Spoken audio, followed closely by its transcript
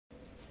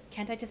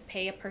Can't I just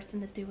pay a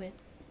person to do it?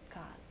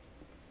 God.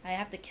 I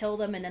have to kill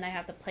them and then I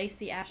have to place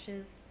the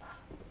ashes.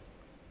 Oh,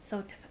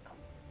 so difficult.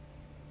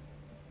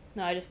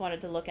 No, I just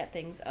wanted to look at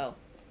things. Oh.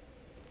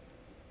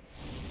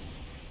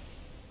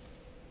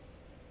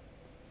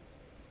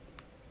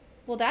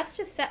 Well, that's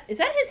just set. Is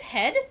that his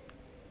head?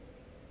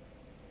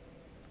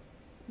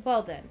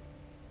 Well then.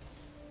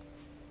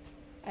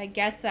 I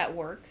guess that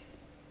works.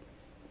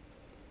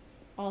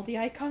 All the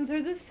icons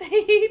are the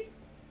same.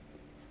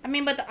 I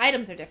mean, but the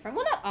items are different.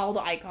 Well, not all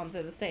the icons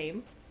are the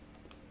same.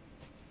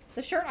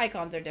 The shirt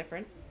icons are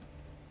different.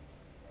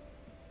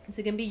 Is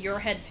it gonna be your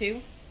head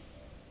too?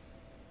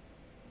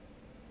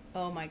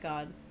 Oh my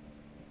god.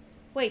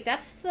 Wait,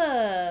 that's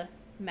the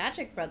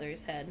Magic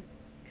Brothers head.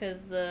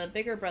 Because the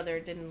bigger brother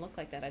didn't look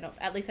like that.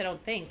 At least I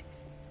don't think.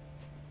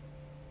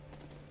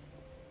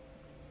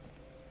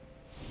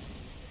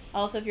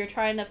 Also, if you're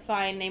trying to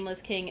find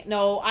Nameless King...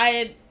 No,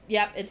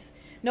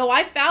 No,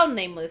 I found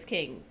Nameless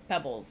King,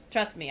 Pebbles.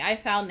 Trust me, I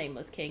found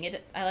Nameless King.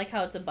 I like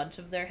how it's a bunch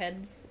of their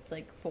heads. It's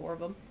like 4 of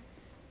them.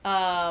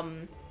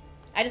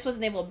 I just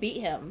wasn't able to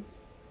beat him.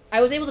 I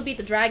was able to beat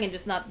the dragon,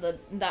 just not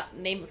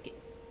Nameless King.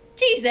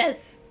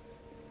 Jesus!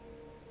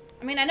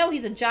 I mean, I know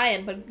he's a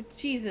giant, but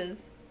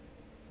Jesus.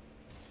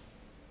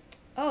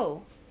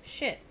 Oh,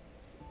 shit.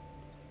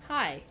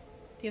 Hi.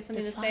 Do you have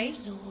something to say? The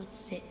 5 lords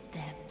sit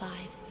their 5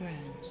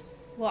 thrones.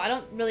 Well, I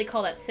don't really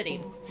call that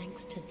sitting. All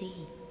thanks to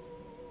thee,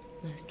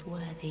 most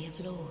worthy of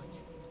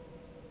lords.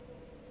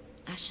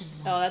 Ashen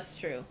one. Oh, that's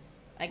true.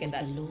 I get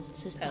that. The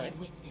lords as thy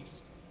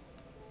witness.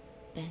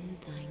 Bend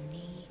thy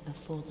knee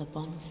afore the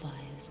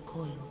bonfire's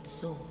coiled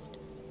sword.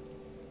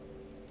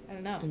 I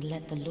don't know. And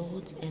let the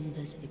lord's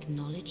embers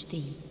acknowledge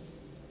thee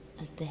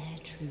as their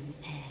true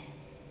heir.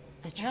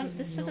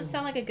 This doesn't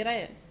sound like a good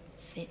idea.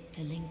 Fit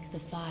to link the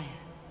fire.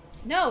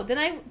 No,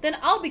 then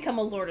I'll become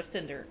a Lord of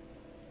Cinder.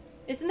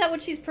 Isn't that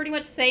what she's pretty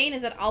much saying?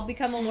 Is that I'll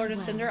become a Lord of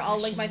Cinder? I'll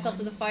link myself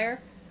to the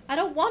fire? I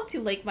don't want to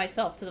link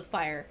myself to the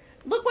fire.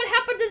 Look what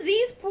happened to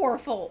these poor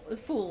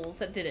fools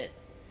that did it.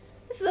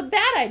 This is a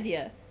bad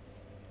idea.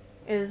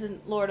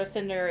 Isn't Lord of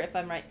Cinder, if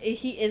I'm right?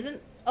 He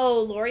isn't?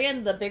 Oh,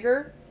 Lorien, the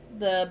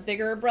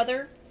bigger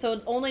brother?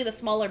 So only the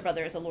smaller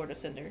brother is a Lord of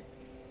Cinder.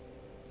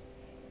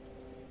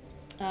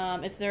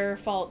 It's their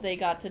fault they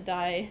got to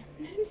die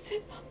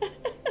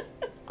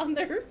on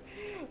their...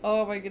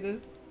 Oh my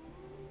goodness.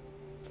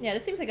 Yeah,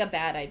 this seems like a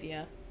bad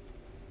idea.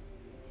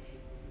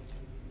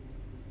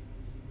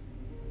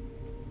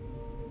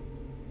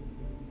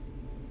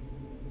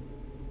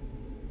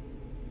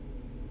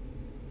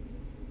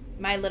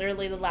 Am I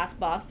literally the last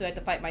boss? Do I have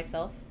to fight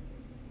myself?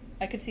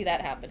 I could see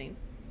that happening.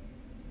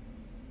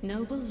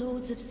 Noble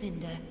lords of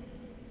Cinder.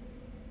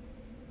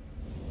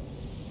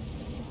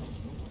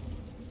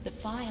 The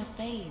fire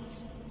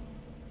fades.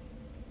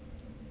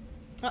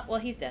 Oh, well,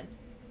 he's dead.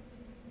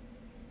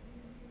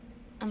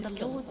 And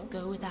the lords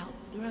go without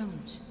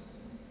thrones.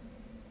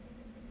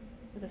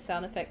 With a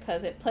sound effect,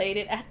 because it played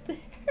it at the...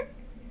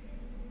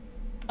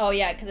 Oh,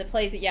 yeah, because it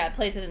plays it. Yeah, it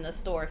plays it in the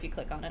store if you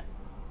click on it.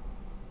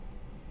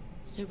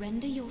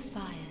 Surrender your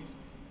fires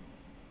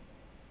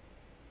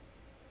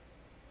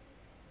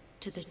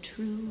to the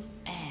true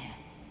heir.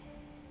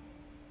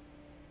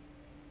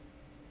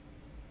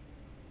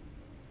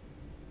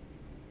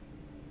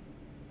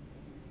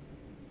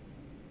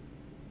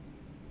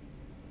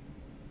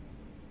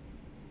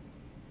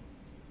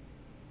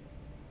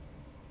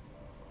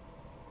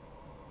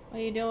 What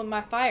are you doing with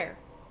my fire?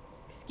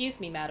 Excuse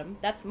me, madam.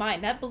 That's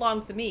mine. That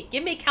belongs to me.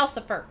 Give me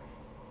Calcifer.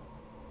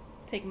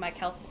 Take my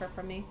Calcifer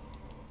from me.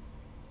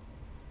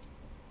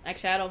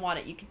 Actually, I don't want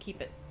it. You can keep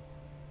it.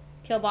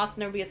 Kill boss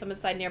and there will be a summon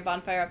side near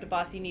bonfire after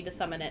boss. You need to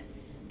summon it.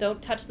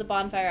 Don't touch the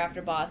bonfire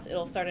after boss.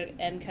 It'll start an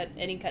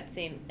ending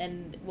cutscene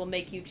and will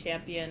make you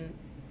champion.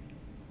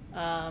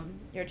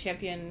 Your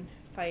champion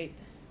fight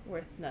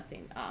worth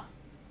nothing. Ah.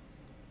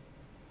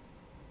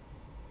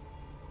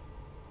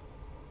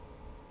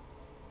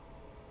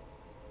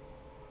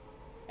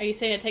 Are you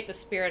saying to take the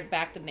spirit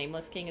back to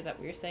Nameless King? Is that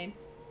what you're saying?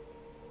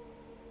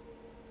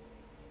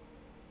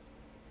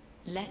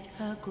 Let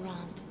her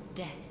grant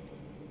death.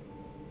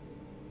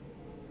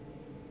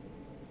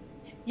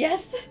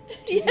 Yes!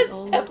 Yes,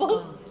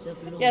 Pebbles!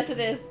 Yes, it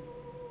is.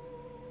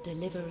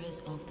 Deliverers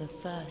of the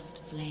first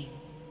flame.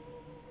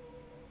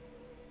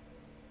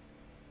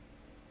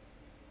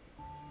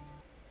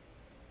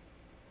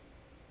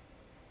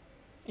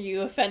 Are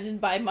you offended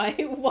by my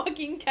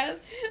walking castle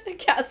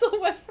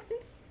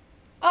reference?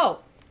 Oh!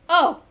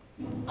 Oh!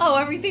 Oh,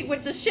 everything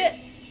went to shit!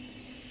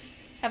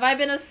 Have I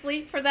been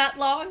asleep for that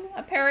long?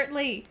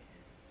 Apparently.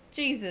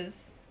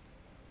 Jesus.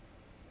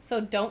 So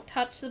don't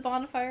touch the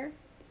bonfire?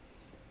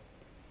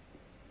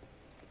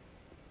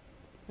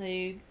 No,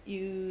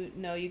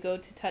 you go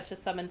to touch a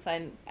summon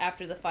sign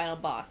after the final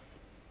boss.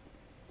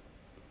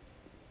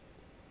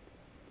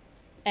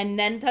 And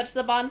then touch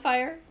the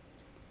bonfire?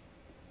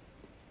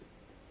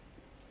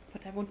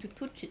 But I want to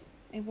touch it.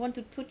 I want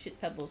to touch it,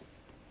 Pebbles.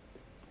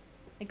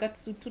 I got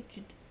to touch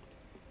it.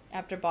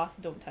 After boss,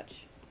 don't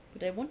touch.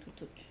 But I want to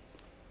touch.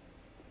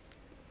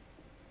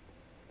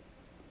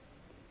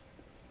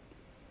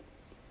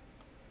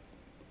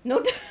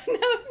 No,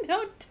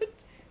 no.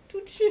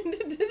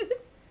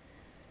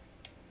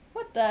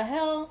 What the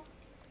hell?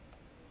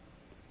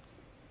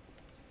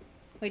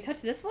 Wait,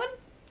 touch this one?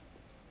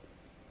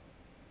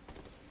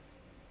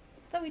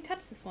 I thought we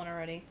touched this one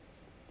already.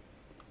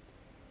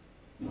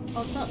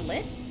 Oh, it's not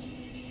lit?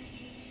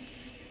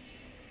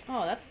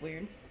 Oh, that's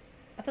weird.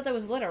 I thought that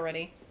was lit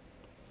already.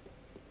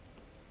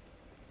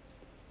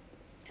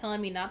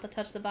 Telling me not to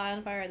touch the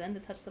bonfire, then to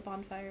touch the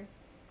bonfire.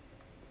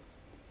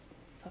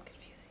 It's so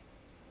confusing.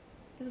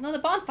 There's another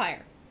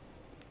bonfire.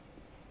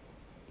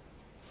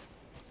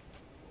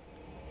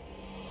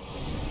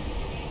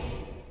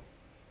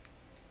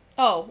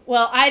 Oh,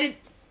 well, I didn't...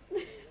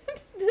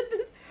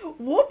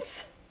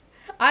 Whoops!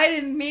 I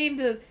didn't mean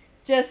to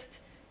just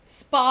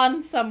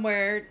spawn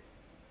somewhere.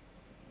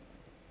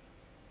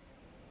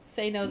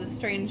 Say no to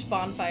strange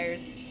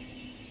bonfires.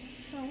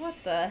 Oh, what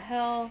the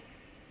hell?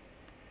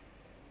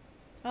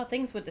 Oh,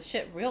 things went to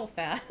shit real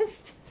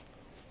fast.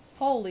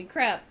 Holy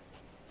crap.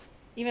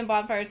 Even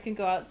bonfires can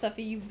go out.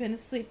 Stuffy, you've been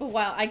asleep a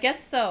while. I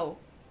guess so.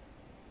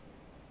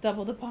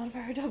 Double the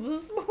bonfire, double the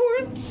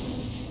s'mores.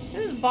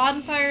 There's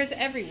bonfires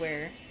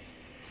everywhere.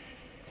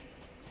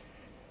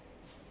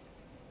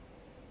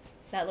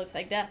 That looks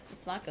like death.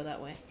 Let's not go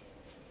that way.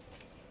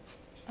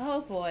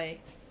 Oh boy.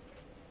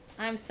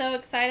 I'm so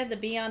excited to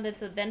be on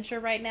this adventure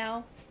right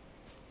now.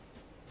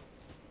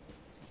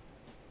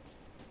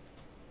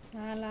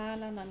 La la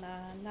la la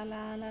la la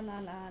la la la la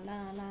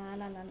la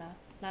la la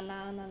la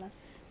la la la.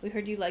 We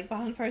heard you like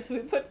bonfires, so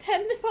we put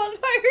 10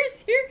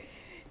 bonfires here.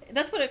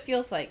 That's what it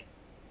feels like.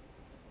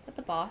 Is that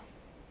the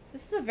boss?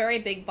 This is a very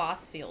big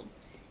boss field.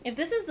 If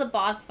this is the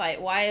boss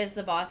fight, why is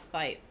the boss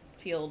fight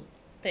field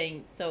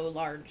thing so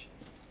large?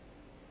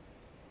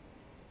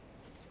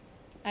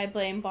 I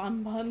blame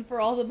Bon Bon for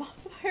all the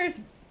bonfires.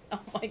 Oh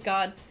my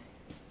god.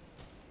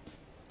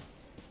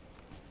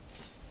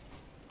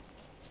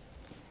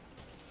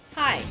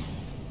 Hi.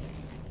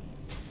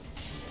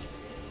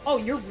 Oh,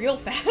 you're real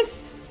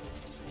fast.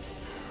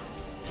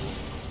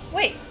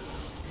 Wait.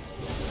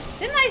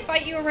 Didn't I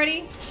fight you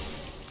already?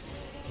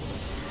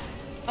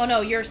 Oh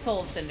no, you're Soul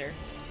of Cinder.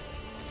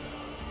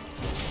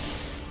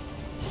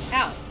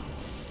 Ow.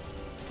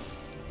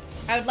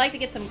 I would like to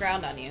get some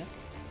ground on you.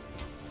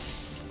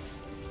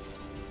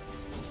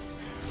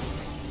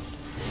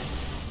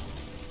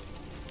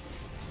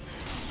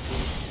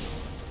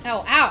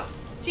 Ow, ow!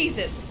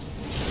 Jesus.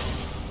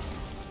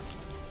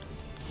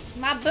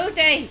 My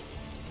booty!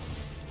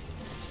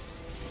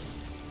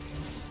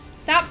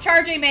 Stop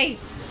charging me!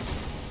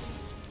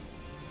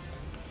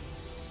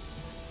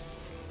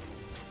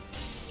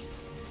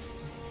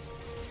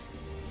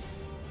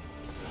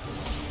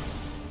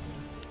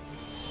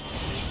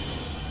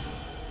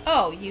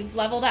 Oh, you've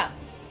leveled up.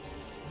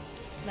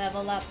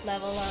 Level up,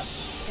 level up.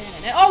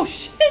 Oh,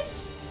 shit!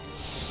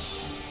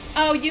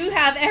 Oh, you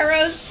have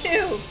arrows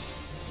too!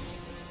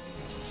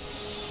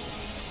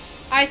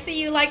 I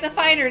see you like the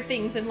finer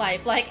things in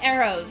life, like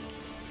arrows.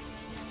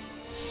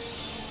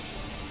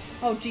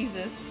 Oh,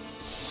 Jesus.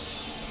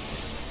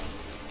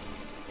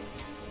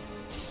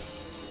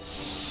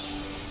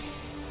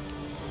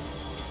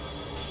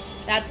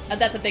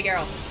 That's a big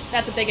arrow.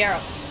 That's a big arrow.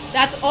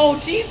 That's,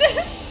 oh,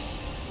 Jesus!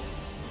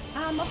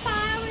 I'm a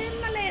fire in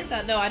my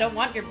laser. No, I don't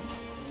want your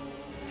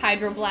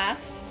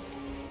hydroblast.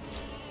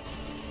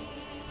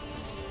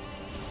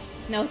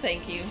 No,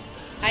 thank you.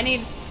 I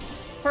need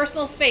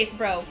personal space,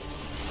 bro.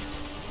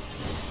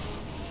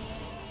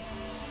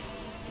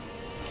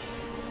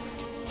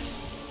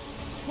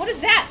 What is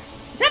that?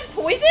 Is that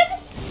poison?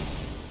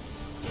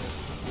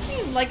 You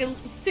have like a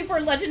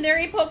super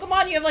legendary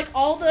Pokemon. You have like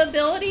all the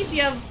abilities.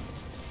 You have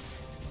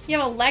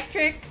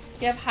electric.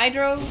 You have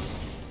hydro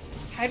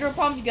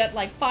pump. You got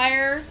like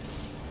fire.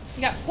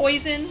 You got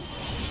poison.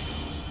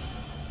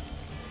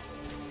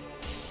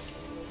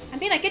 I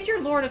mean, I get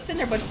your Lord of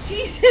Cinder, but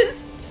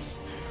Jesus.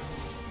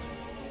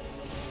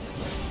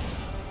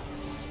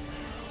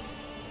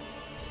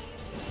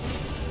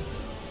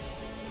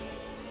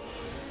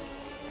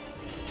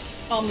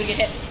 Oh, I'm gonna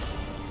get hit.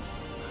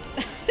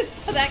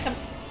 So that comes.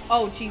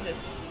 Oh, Jesus.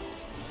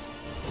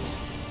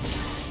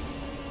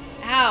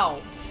 Ow.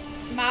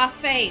 My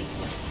face.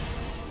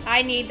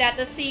 I need that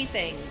to see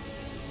things.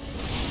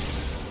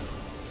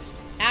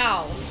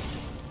 Ow.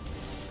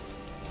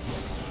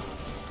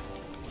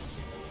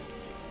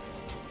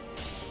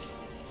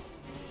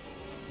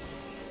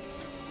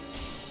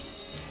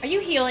 Are you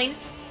healing?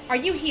 Are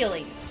you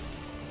healing?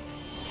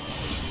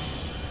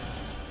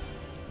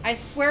 I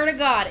swear to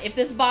God, if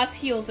this boss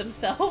heals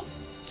himself.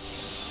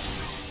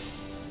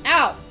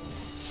 Ow!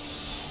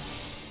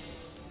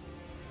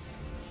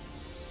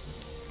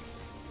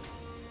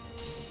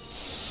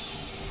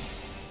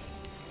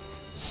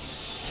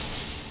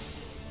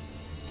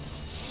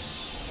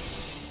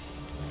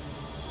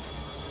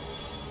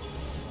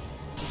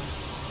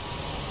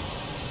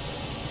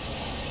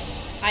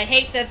 I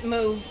hate that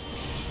move.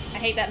 I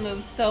hate that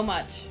move so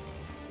much.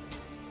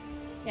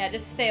 Yeah,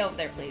 just stay over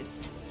there, please.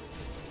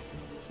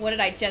 What did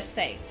I just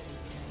say?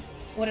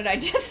 What did I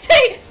just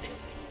say?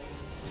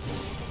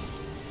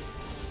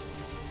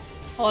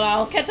 Hold on,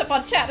 I'll catch up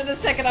on chat in a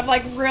second. I'm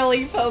like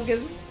really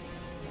focused.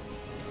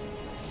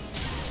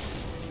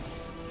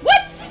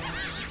 What?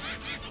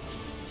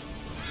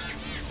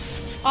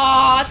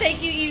 Aw,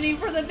 thank you, Evening,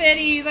 for the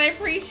biddies. I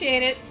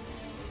appreciate it.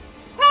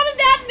 How did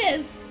that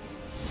miss?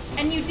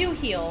 And you do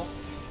heal,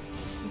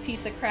 you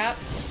piece of crap.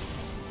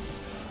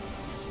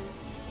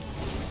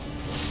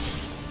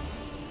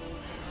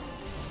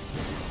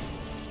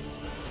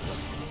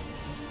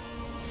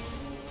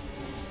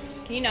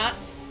 Can you not?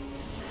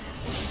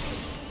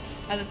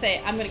 As I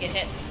say, I'm gonna get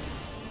hit.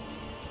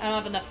 I don't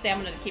have enough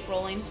stamina to keep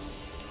rolling.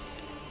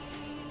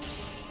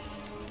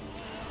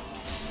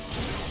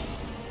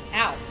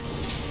 Ow.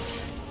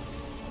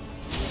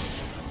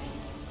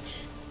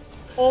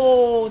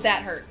 Oh,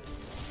 that hurt.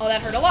 Oh,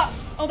 that hurt a lot.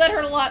 Oh, that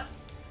hurt a lot.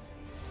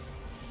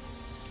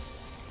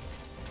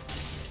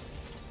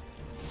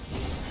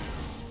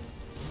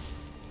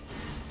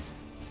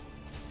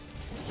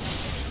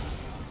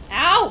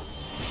 Ow!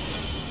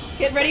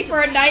 Get ready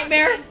for a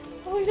nightmare.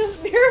 Oh, he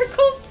does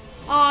miracles.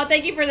 Aw,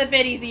 thank you for the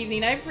biddies,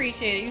 Evening. I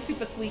appreciate it. He's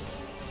super sweet.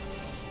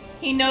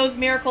 He knows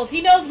miracles.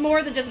 He knows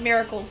more than just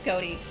miracles,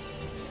 Cody.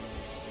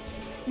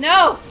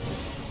 No!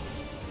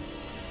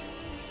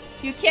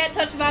 You can't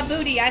touch my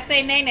booty. I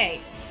say nay-nay.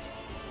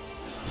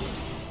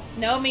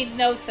 No means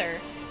no, sir.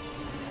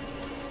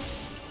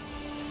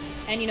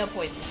 And you know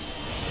poison.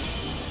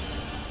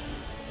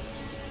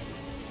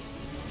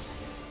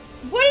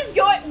 What is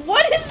going...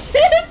 What is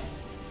this?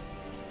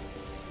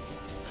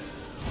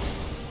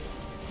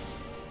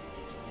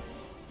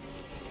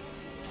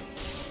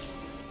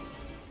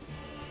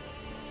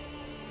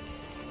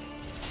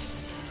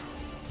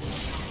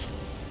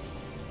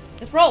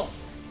 Just roll.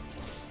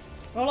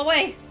 Roll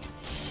away.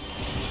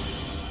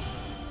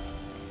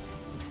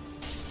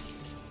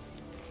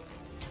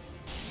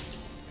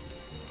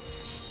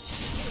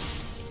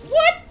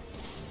 What?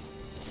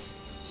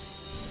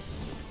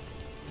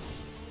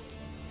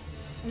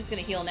 I'm just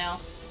gonna heal now.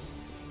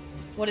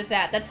 What is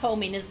that? That's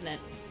homing, isn't it?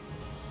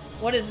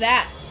 What is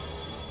that?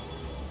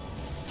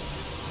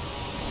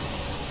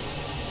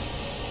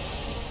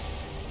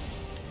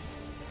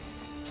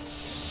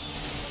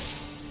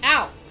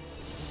 Ow!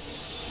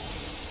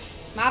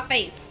 My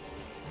face.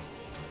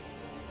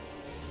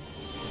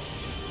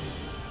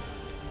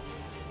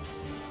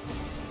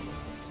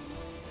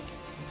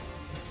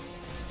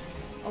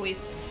 Oh, he's...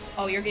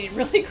 Oh, you're getting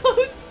really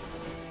close.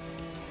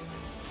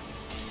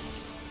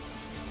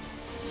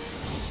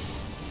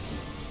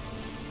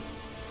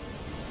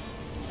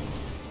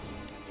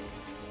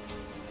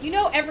 You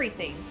know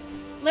everything.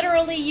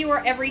 Literally, you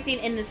are everything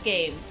in this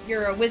game.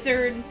 You're a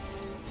wizard.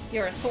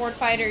 You're a sword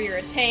fighter. You're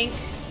a tank.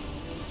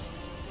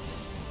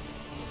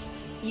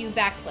 You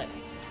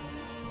backflips.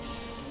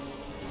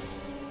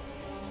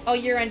 Oh,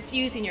 you're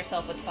infusing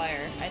yourself with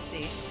fire. I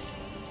see.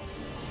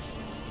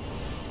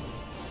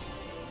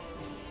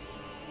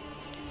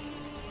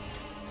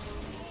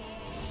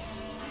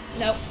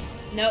 Nope.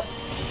 Nope.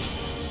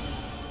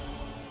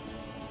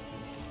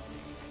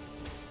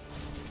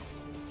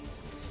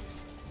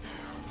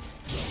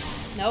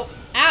 Nope.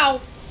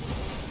 Ow!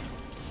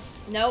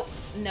 Nope.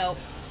 Nope.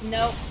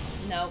 Nope.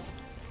 Nope.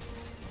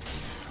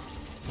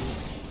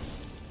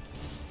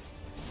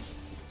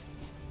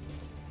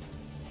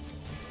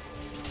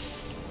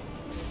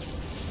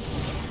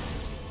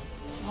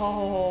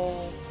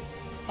 Oh.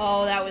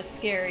 Oh, that was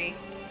scary.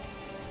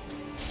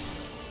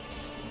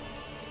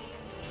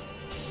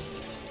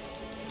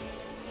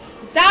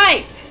 Just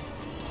die!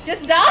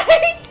 Just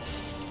die!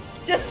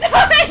 Just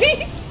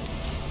die!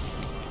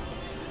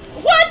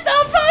 What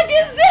the fuck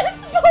is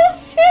this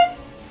bullshit?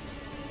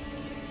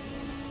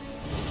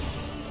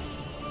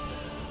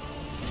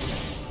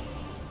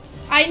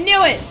 I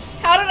knew it!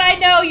 How did I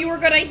know you were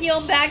gonna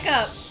heal back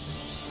up?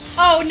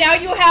 Oh, now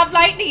you have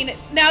lightning!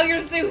 Now you're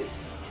Zeus!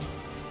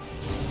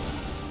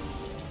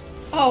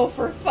 Oh,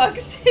 for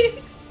fuck's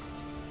sake.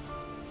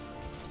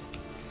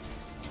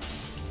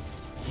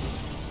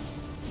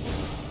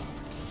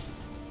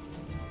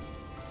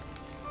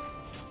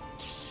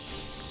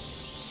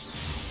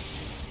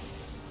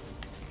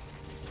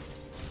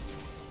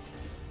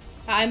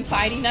 I'm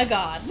fighting a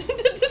god.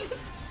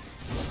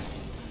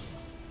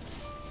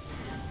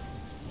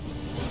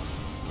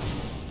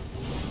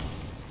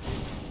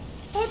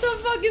 What the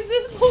fuck is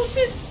this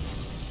bullshit?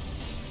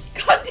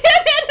 God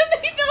damn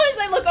enemy villains!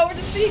 I look over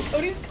to see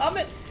Cody's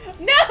coming.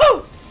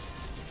 No!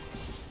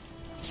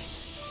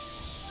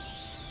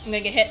 I'm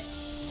gonna get hit.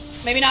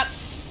 Maybe not.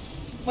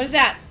 What is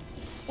that?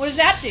 What does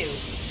that do?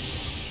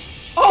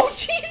 Oh,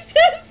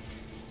 Jesus!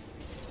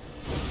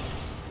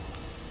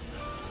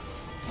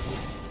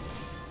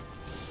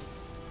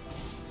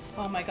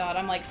 Oh my god,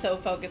 I'm like so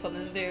focused on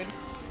this dude.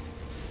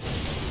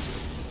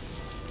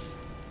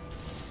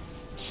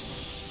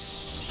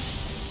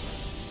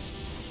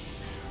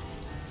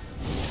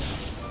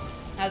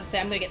 I was to say,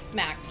 I'm gonna get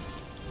smacked.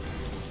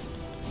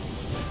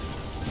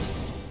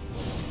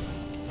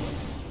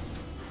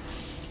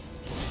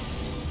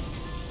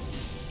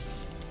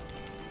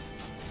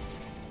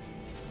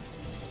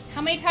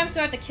 How many times do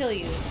I have to kill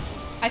you?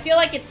 I feel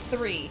like it's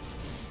 3.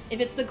 If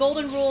it's the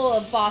golden rule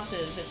of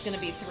bosses, it's gonna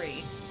be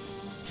 3.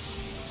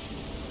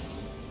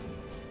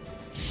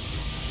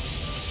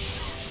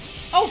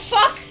 Oh,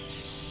 fuck!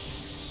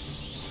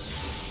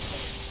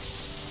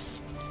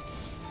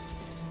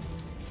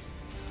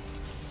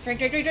 Drink,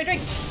 drink, drink, drink,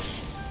 drink!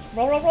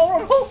 Roll, roll, roll,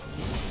 roll, roll!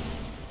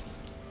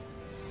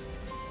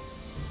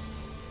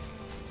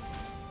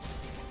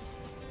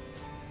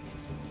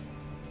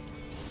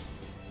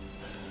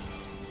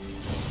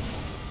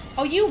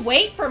 Oh, you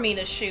wait for me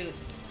to shoot.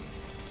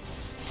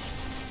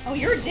 Oh,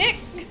 you're a dick.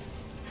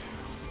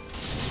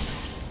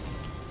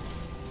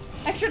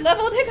 Extra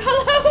level dick.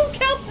 Hello,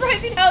 Kelp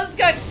Rising. How's it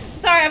going?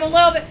 Sorry, I'm a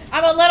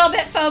little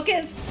bit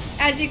focused,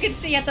 as you can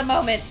see at the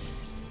moment.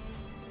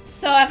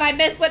 So if I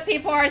miss what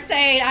people are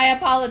saying, I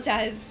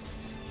apologize.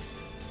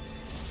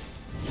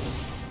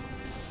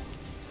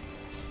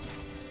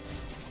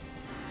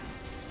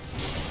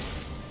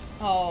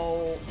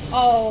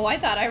 Oh, I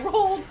thought I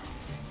rolled.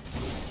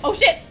 Oh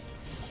shit.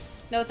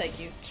 No, thank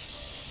you.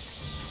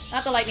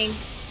 Not the lightning.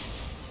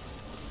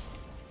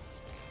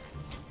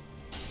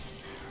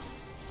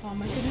 Oh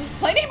my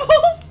goodness. Lightning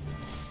bolt!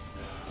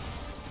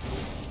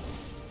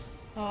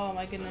 Oh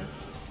my goodness.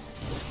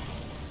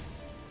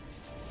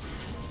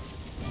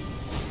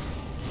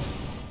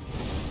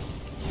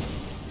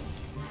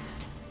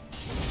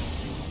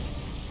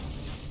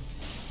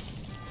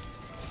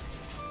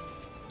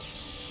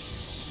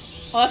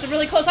 Oh, that's a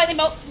really close lightning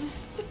bolt.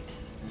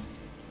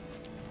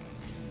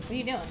 What are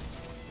you doing?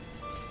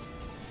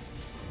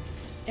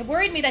 It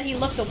worried me that he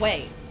looked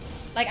away.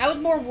 Like, I was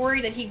more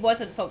worried that he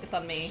wasn't focused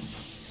on me.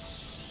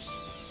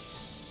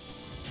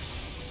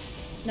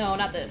 No,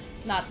 not this.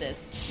 Not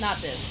this. Not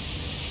this.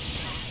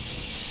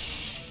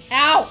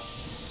 Ow!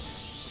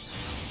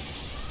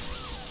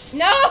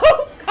 No!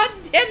 God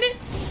damn it!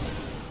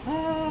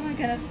 Oh my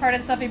goodness. Part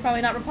of Stuffy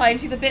probably not replying.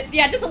 She's a bit...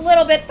 Yeah, just a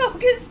little bit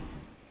focused.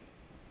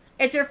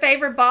 It's your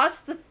favorite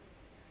boss?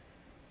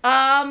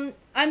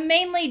 I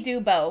mainly do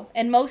bow.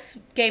 In most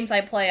games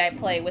I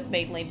play with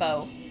mainly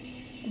bow.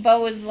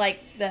 Bow is like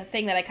the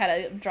thing that I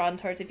kind of drawn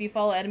towards. If you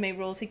follow anime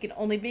rules, he can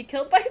only be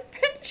killed by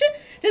friendship.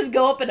 Just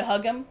go up and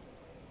hug him.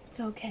 It's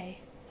okay.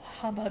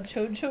 How about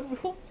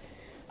JoJo rules?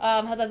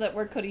 How does that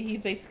work, Cody? He's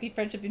basically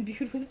friendship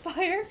imbued with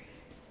fire.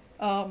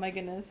 Oh my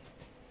goodness.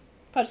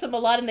 Punch them a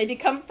lot and they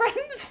become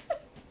friends.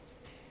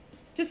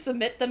 Just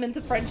submit them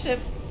into friendship.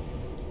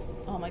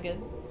 Oh my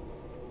goodness.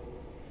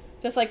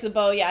 Just like the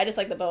bow. Yeah, I just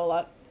like the bow a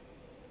lot.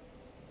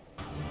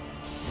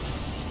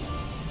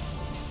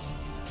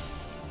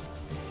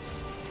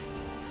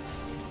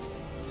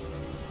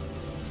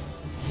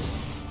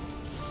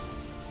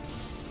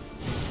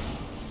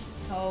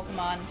 Oh, come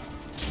on.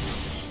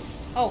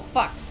 Oh,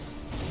 fuck.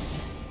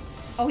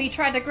 Oh, he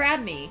tried to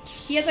grab me.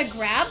 He has a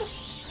grab?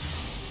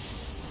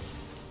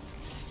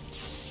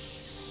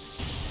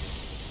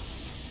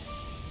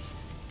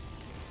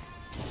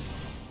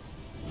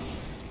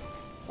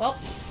 Well,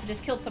 I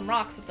just killed some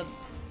rocks with a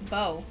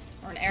bow.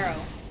 Or an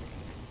arrow.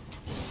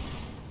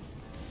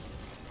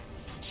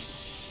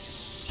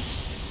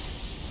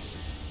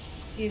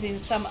 Using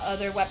some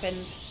other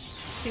weapons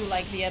too,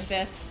 like the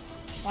Abyss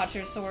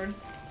Watcher's sword.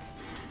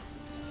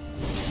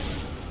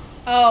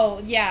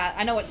 Oh, yeah,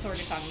 I know what sword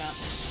you're talking about.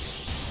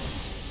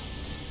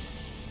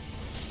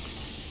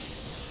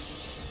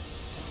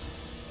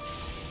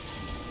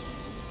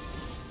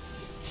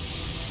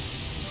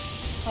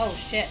 Oh,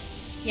 shit.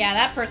 Yeah,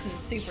 that person's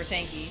super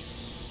tanky.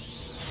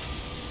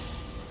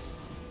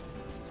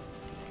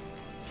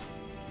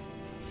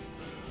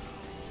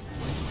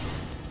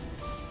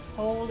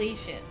 Holy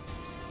shit.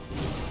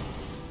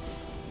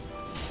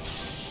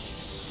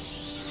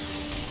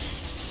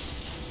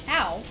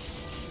 Ow.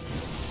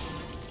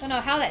 Don't know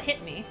how that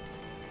hit me.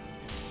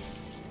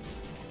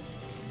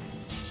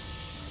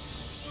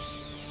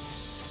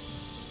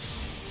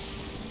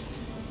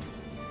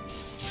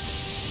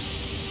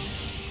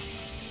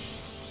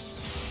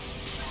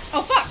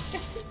 Oh, fuck!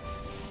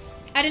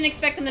 I didn't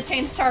expect them to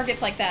change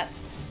targets like that.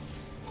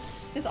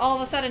 Just all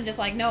of a sudden, just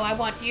like, no, I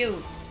want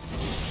you.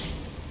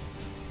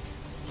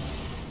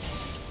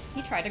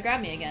 He tried to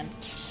grab me again.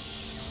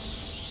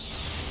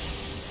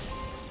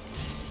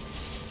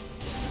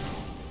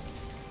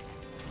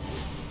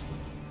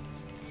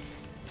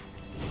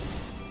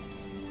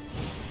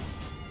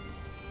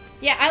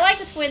 Yeah, I like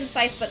the twin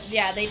scythe, but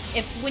yeah,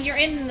 when you're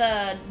in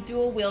the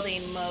dual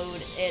wielding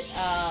mode, it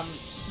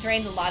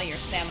drains a lot of your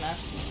stamina.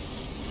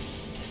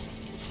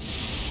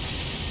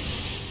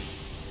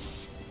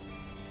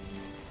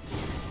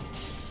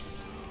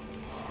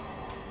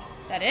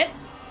 Is that it?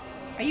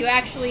 Are you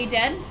actually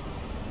dead?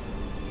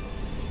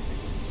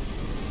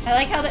 I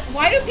like how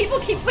why do people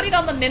keep putting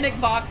on the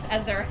mimic box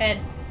as their head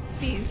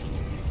sees?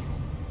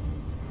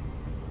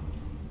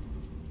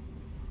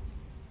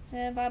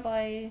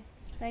 Bye-bye.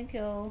 Thank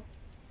you.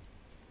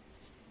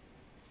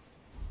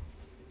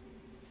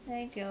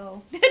 Thank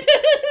you.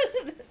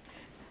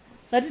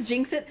 Let's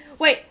jinx it.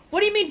 Wait, what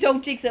do you mean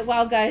don't jinx it?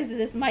 Wow, guys,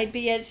 this might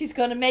be it. She's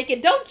gonna make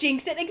it. Don't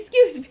jinx it.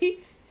 Excuse me.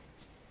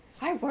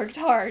 I worked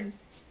hard.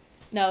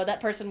 No, that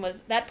person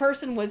was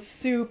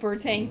super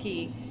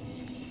tanky.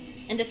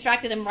 And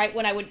distracted him right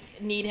when I would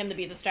need him to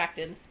be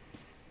distracted.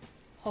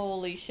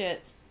 Holy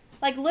shit.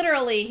 Like,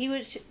 literally, he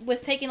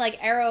was taking,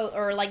 like, arrow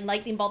or, like,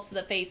 lightning bolts to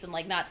the face and,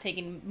 like, not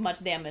taking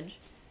much damage.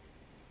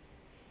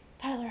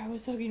 Tyler, I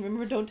was talking.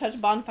 Remember, don't touch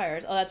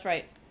bonfires. Oh, that's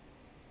right.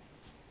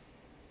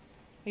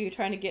 Are you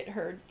trying to get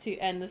her to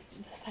end the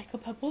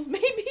psychopebbles,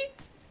 maybe?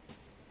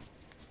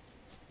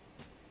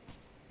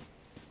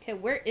 Okay,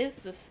 where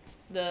is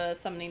the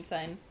summoning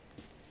sign?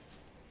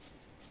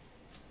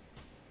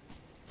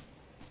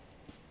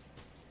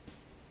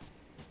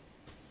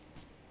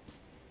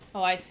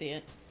 Oh, I see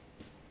it.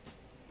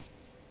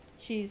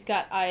 She's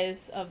got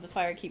eyes of the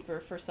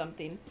firekeeper for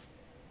something.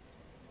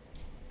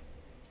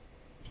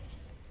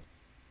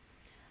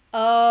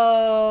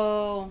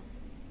 Oh.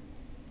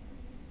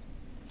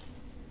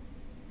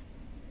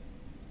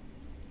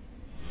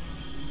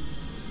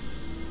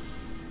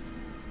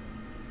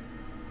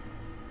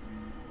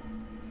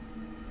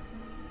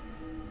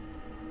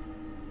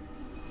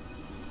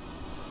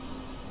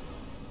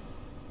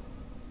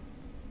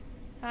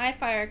 Hi,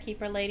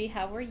 firekeeper lady.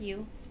 How are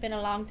you? It's been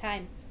a long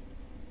time.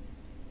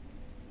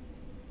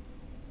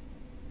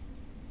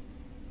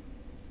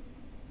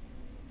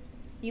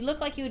 You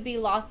look like you would be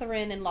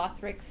Lothrin and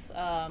Lothric's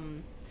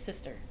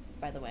sister,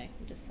 by the way.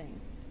 I'm just saying.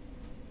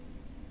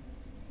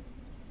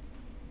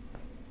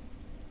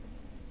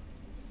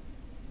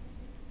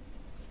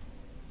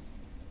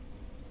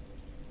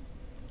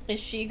 Is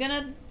she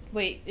gonna...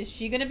 Wait, is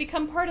she gonna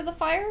become part of the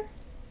fire?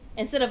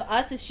 Instead of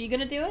us, is she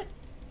gonna do it?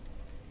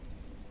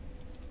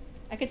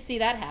 I could see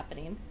that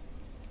happening.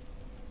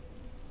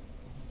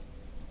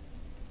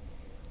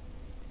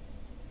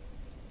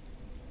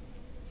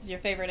 This is your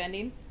favorite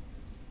ending?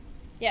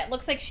 Yeah, it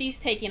looks like she's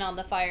taking on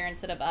the fire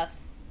instead of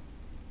us.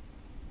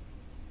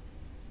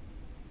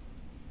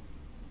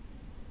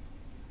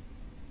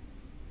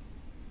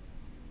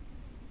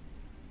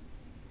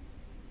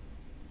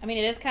 I mean,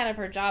 it is kind of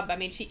her job. I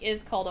mean, she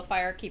is called a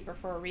firekeeper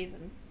for a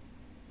reason.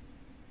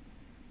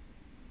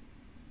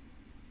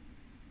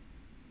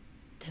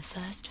 The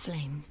first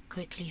flame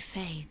quickly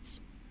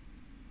fades.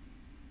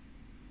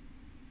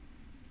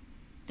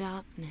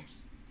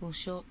 Darkness will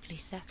shortly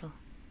settle.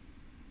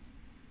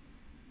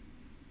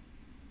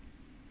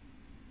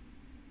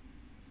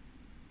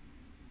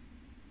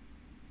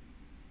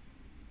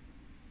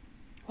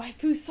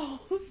 Waifu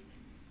souls.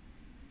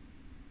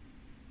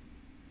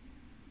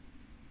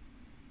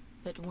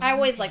 But I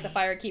always like the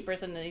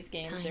firekeepers in these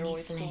games. Tiny They're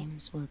always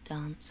flames will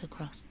dance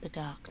across the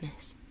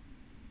darkness.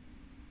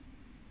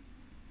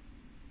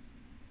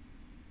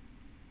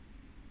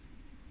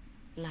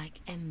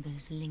 Like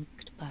embers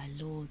linked by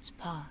Lord's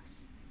Pass.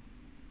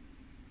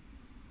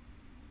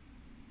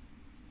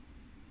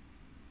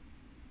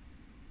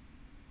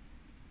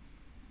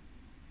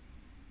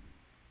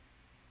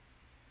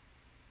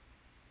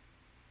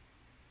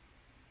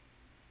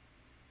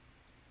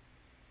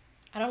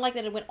 I don't like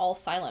that it went all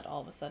silent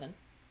all of a sudden.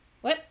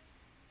 What?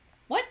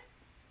 What?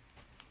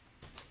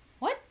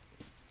 What?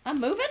 I'm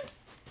moving?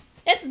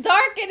 It's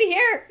dark in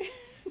here!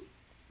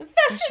 The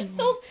fashion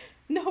souls...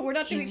 No, we're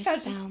not doing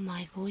fashion. Hearest thou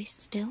my voice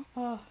still?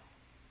 Oh.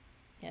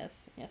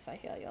 Yes, yes, I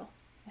hear you.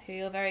 I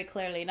hear you very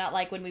clearly. Not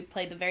like when we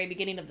played the very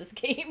beginning of this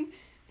game.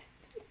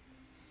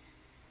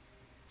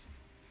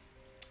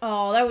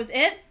 Oh, that was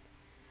it?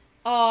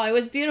 Oh, it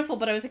was beautiful,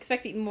 but I was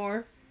expecting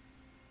more.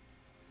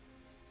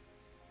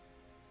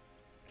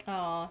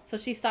 Oh, so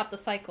she stopped the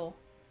cycle.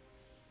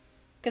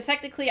 Because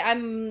technically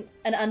I'm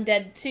an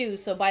undead too,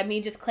 so by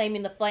me just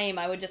claiming the flame,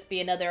 I would just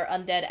be another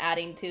undead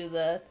adding to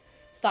the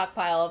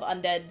stockpile of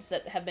undeads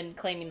that have been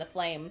claiming the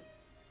flame.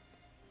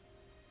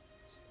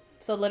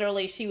 So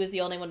literally she was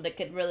the only one that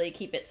could really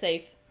keep it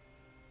safe.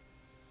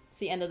 It's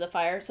the end of the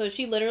fire. So is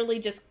she literally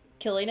just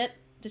killing it?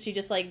 Did she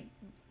just like...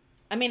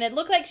 I mean, it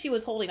looked like she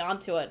was holding on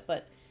to it,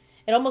 but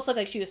it almost looked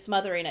like she was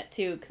smothering it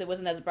too, because it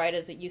wasn't as bright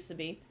as it used to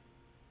be.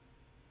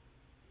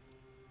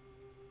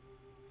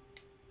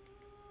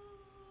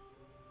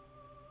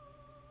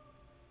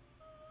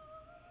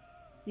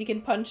 You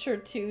can punch her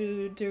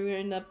too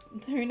during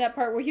that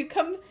part where you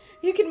can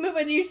move.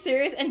 Are you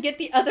serious? And get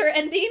the other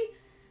ending?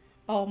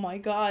 Oh my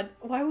god.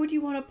 Why would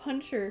you want to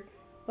punch her?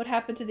 What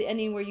happened to the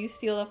ending where you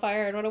steal the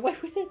fire and run away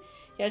with it?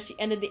 Yeah, she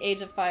ended the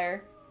Age of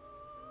Fire.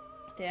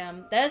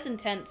 Damn, that is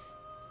intense.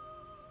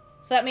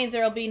 So that means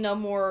there will be no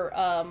more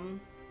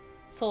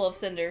Soul of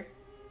Cinder.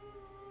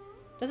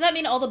 Doesn't that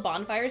mean all the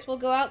bonfires will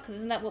go out? Because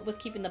isn't that what was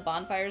keeping the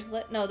bonfires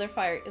lit? No, they're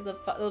fire.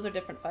 Those are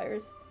different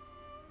fires.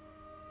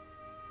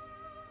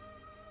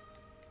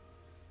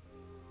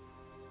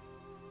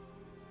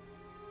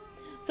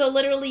 So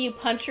literally you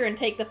punch her and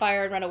take the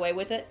fire and run away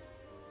with it?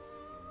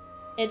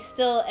 It's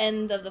still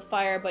end of the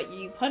fire, but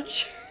you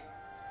punch her?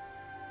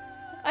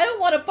 I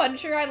don't want to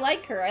punch her. I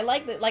like her. I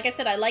like like I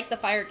said, I like the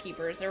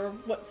firekeepers. They're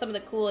some of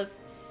the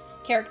coolest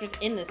characters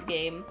in this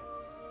game.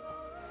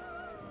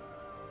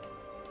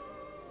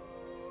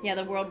 Yeah,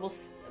 the world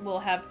will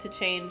have to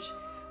change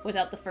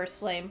without the first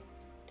flame.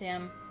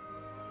 Damn.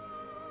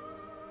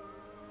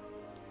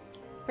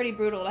 Pretty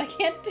brutal, and I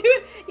can't do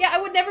it. Yeah,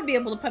 I would never be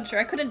able to punch her.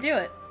 I couldn't do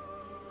it.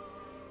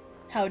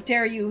 How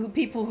dare you,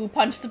 people who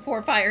punch the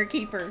poor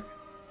firekeeper.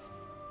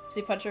 Does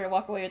he punch her and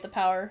walk away with the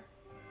power?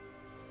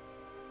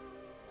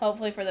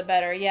 Hopefully for the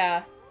better,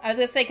 yeah. I was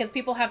gonna say, because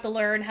people have to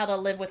learn how to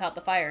live without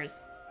the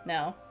fires.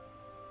 No.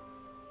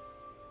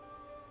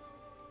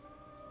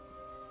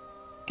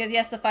 Because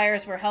yes, the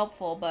fires were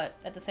helpful, but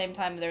at the same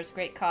time, there's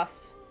great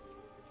cost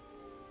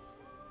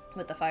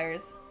with the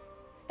fires.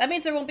 That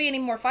means there won't be any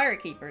more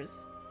firekeepers.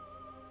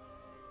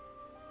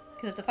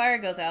 Because if the fire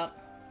goes out...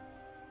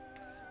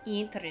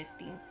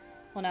 Interesting.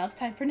 Well, now it's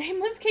time for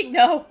Nameless King.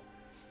 No!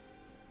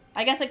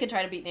 I guess I could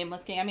try to beat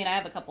Nameless King. I mean, I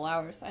have a couple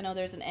hours. I know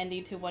there's an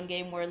ending to one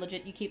game where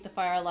legit you keep the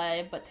fire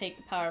alive, but take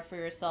the power for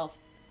yourself.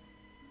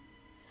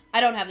 I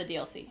don't have the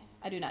DLC.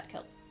 I do not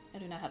have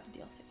the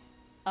DLC.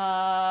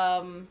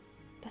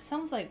 That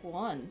sounds like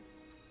one.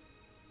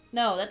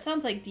 No, that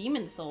sounds like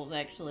Demon Souls,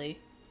 actually.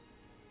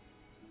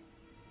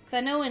 Because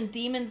I know in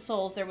Demon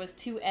Souls there was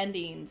 2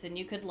 endings, and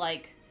you could,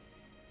 like,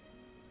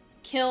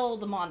 kill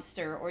the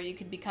monster, or you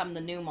could become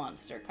the new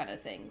monster kind of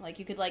thing. Like,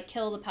 you could, like,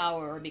 kill the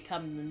power or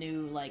become the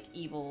new, like,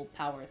 evil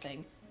power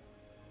thing.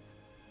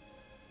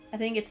 I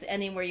think it's the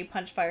ending where you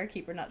punch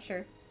Firekeeper, not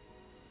sure.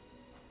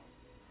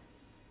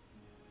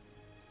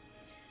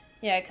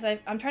 Yeah, because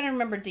I'm trying to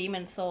remember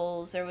Demon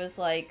Souls. There was,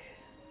 like...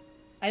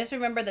 I just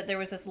remember that there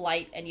was this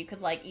light, and you could,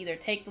 like, either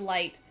take the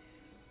light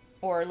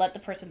or let the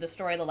person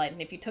destroy the light.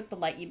 And if you took the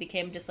light, you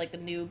became just, like, the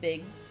new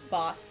big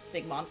boss,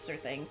 big monster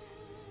thing.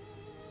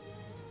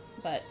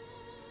 But...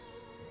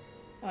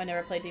 Oh, I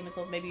never played Demon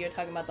Souls. Maybe you're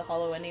talking about the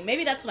hollow ending.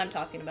 Maybe that's what I'm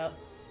talking about.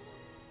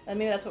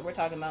 Maybe that's what we're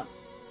talking about.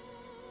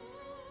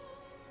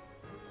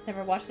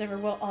 Never watched, never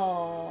will.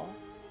 Oh.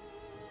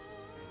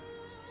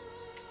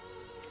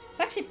 It's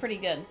actually pretty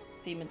good,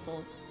 Demon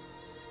Souls.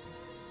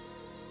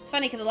 It's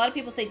funny, because a lot of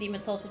people say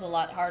Demon Souls was a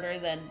lot harder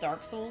than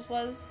Dark Souls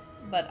was,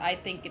 but I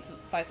think it's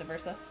vice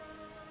versa.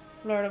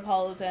 Lord of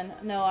Hollows End.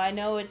 No, I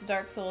know it's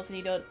Dark Souls and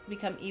you don't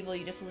become evil,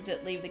 you just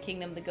legit leave the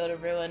kingdom to go to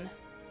ruin.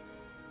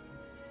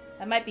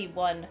 That might be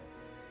one.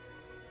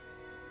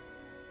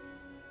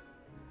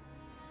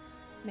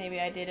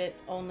 Maybe I did it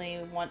only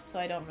once, so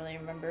I don't really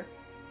remember.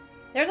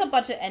 There's a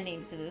bunch of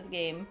endings to this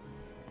game.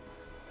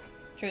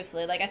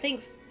 Truthfully. Like, I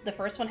think the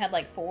first one had,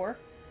 like, 4.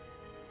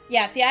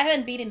 Yeah, see, I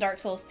haven't beaten Dark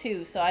Souls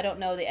 2, so I don't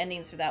know the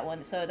endings for that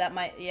one. So that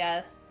might,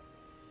 yeah.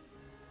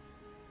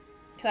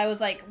 Because I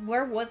was like,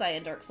 where was I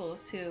in Dark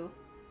Souls 2?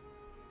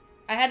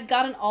 I had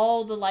gotten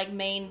all the, like,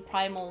 main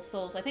primal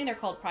souls. I think they're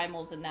called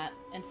primals in that,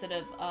 instead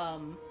of,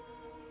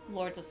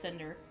 Lords of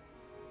Cinder.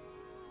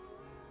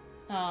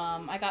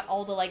 I got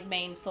all the, like,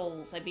 main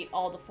souls. I beat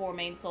all the 4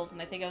 main souls,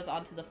 and I think I was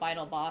on to the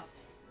final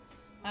boss.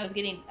 I was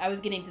getting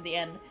to the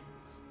end.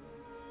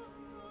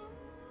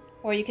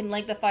 Or you can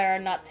link the fire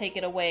and not take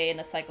it away, and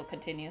the cycle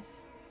continues.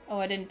 Oh,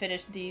 I didn't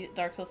finish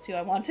Dark Souls 2.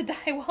 I want to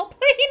die while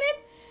playing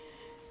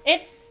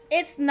it.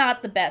 It's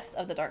not the best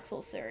of the Dark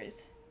Souls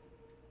series.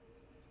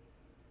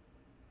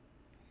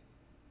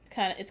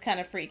 It's kind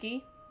of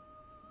freaky.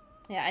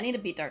 Yeah, I need to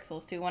beat Dark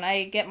Souls 2. When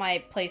I get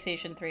my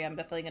PlayStation 3, I'm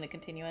definitely going to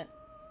continue it.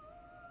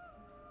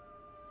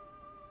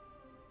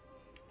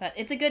 But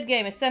it's a good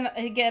game.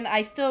 Again,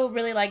 I still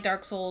really like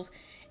Dark Souls.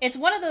 It's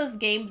one of those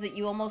games that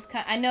you almost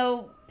I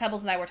know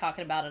Pebbles and I were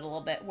talking about it a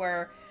little bit,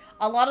 where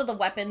a lot of the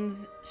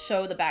weapons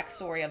show the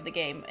backstory of the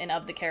game and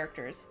of the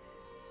characters.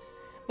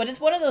 But it's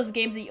one of those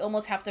games that you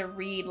almost have to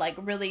read, like,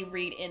 really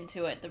read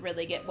into it to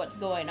really get what's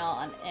going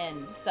on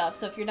and stuff.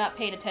 So if you're not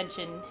paying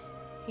attention,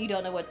 you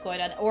don't know what's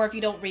going on. Or if you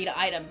don't read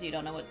items, you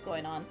don't know what's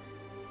going on.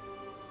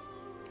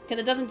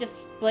 Because it doesn't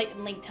just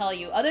blatantly tell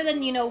you, other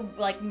than, you know,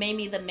 like,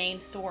 maybe the main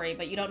story,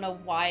 but you don't know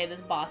why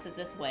this boss is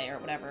this way or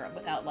whatever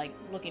without, like,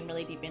 looking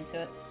really deep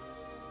into it.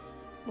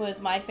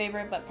 Was my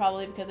favorite, but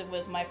probably because it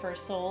was my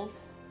first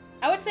Souls.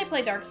 I would say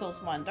play Dark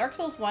Souls 1. Dark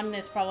Souls 1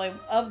 is probably,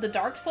 of the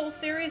Dark Souls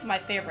series, my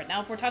favorite.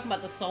 Now, if we're talking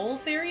about the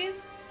Souls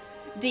series,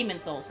 Demon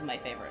Souls is my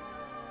favorite.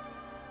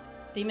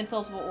 Demon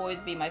Souls will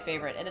always be my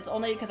favorite, and it's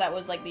only because that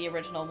was, like, the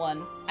original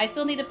one. I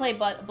still need to play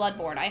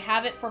Bloodborne. I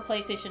have it for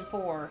PlayStation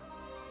 4,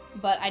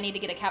 but I need to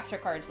get a capture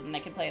card so then I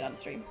can play it on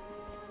stream.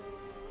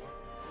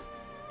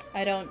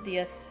 I don't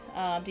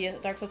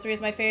Dark Souls 3 is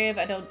my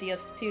favorite. I don't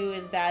DS2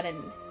 is bad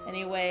in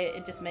any way.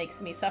 It just makes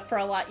me suffer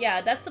a lot.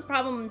 Yeah, that's the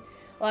problem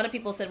a lot of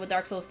people said with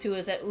Dark Souls 2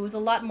 is that it was a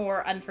lot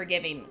more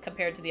unforgiving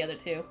compared to the other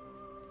two.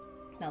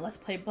 Now let's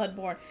play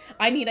Bloodborne.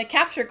 I need a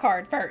capture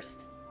card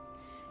first.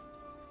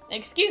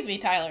 Excuse me,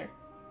 Tyler.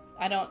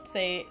 I don't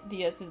say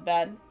DS is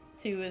bad.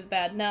 2 is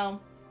bad. No,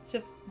 it's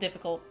just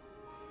difficult.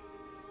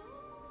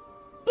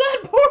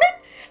 Bloodborne!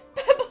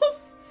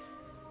 Pebbles!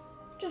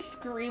 Just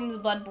screams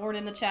Bloodborne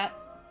in the chat.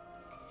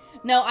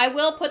 No, I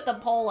will put the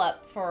poll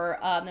up for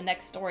the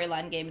next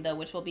storyline game, though,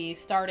 which will be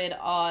started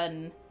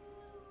on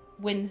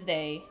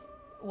Wednesday,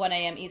 1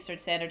 a.m. Eastern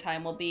Standard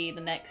Time will be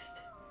the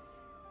next...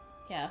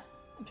 Yeah,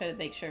 I'm trying to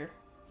make sure.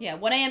 Yeah,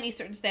 1 a.m.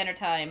 Eastern Standard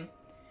Time,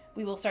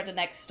 we will start the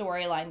next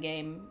storyline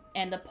game.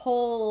 And the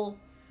poll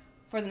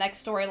for the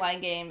next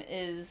storyline game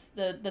is...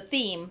 The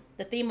theme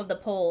of the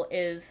poll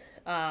is...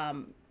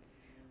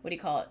 what do you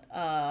call it?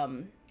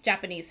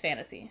 Japanese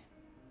fantasy.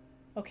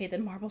 Okay,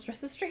 then Marbles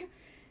Restless Stream.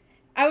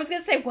 I was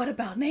gonna say, what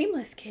about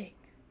Nameless King?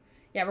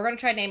 Yeah, we're gonna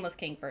try Nameless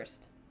King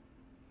first.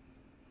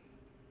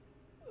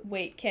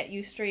 Wait, can't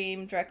you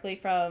stream directly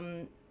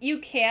from... You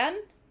can?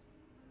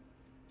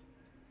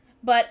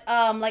 But,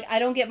 like, I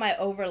don't get my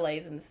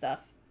overlays and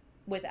stuff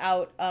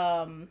without,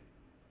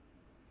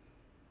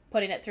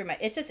 putting it through my...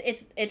 It's just,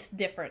 it's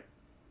different.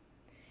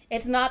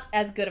 It's not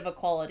as good of a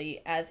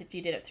quality as if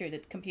you did it through the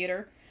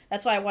computer.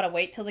 That's why I want to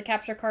wait till the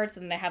capture cards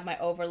and I have my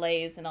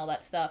overlays and all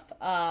that stuff.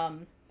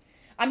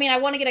 I mean, I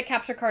want to get a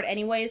capture card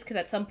anyways, because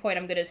at some point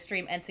I'm going to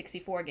stream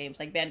N64 games,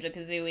 like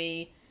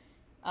Banjo-Kazooie.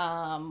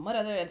 What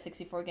other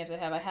N64 games do I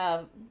have? I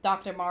have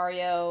Dr.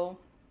 Mario.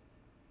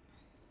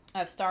 I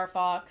have Star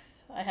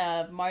Fox. I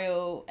have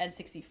Mario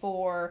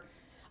N64.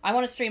 I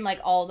want to stream, like,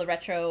 all the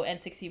retro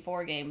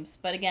N64 games.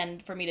 But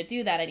again, for me to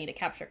do that, I need a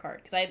capture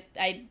card. Because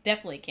I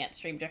definitely can't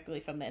stream directly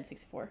from the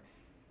N64.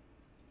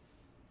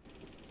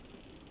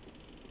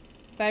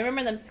 But I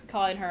remember them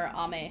calling her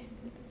Ame.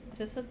 Is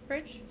this a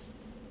bridge?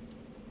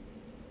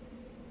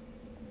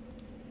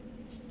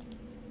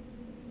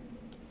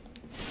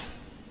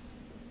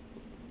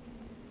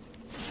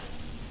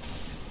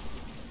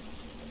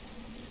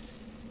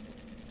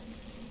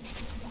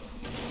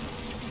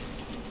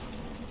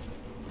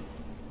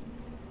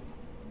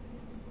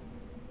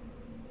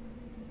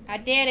 I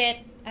did it.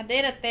 I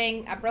did a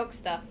thing. I broke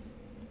stuff.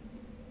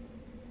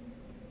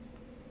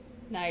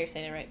 Now you're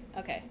saying it right.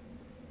 Okay.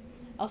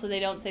 Also, they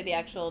don't say the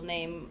actual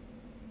name.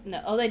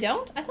 No. Oh, they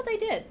don't? I thought they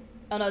did.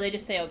 Oh, no, they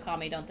just say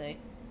Okami, don't they?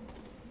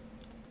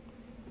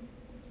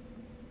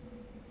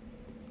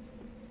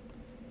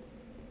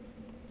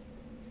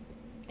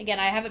 Again,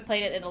 I haven't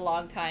played it in a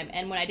long time,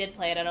 and when I did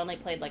play it, I'd only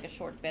played, like, a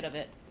short bit of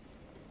it.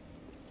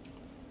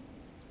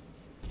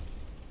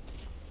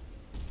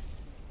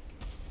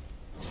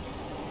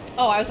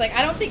 Oh, I was like,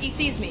 I don't think he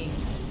sees me.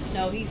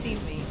 No, he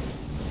sees me.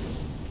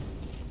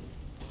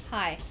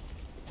 Hi.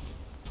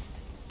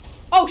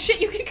 Oh,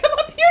 shit, you can come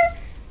up here?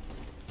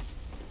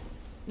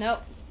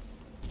 Nope.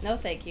 No,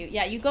 thank you.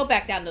 Yeah, you go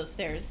back down those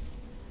stairs.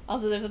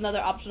 Also, there's another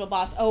optional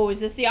boss. Oh, is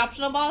this the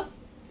optional boss?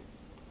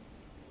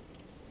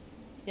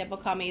 Yeah,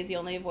 Bokami is the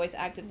only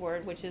voice-acted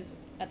word, which is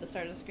at the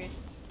start of the screen.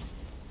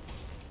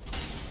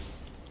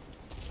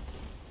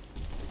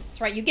 That's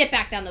right, you get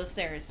back down those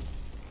stairs.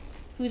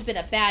 Who's been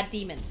a bad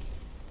demon?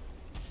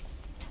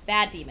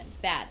 Bad demon.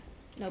 Bad.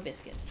 No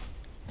biscuit.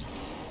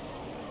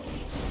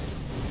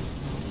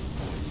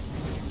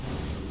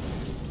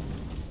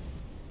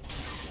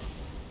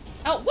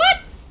 Oh, what?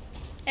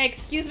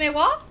 Excuse me,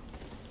 what?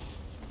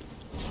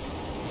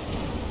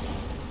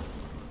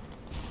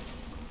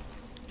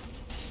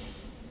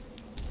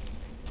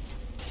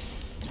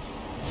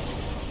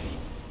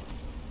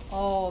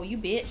 Oh, you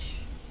bitch.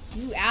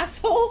 You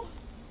asshole.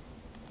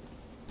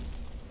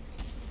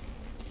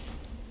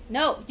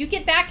 No, you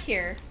get back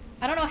here.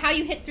 I don't know how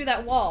you hit through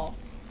that wall.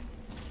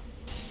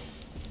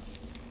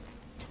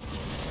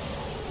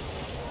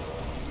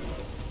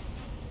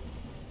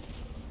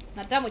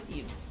 Not done with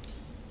you.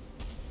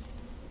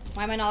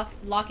 Why am I not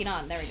locking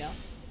on? There we go.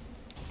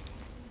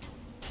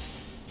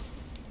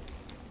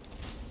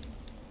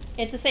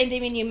 It's the same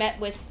demon you met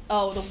with,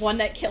 oh, the one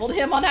that killed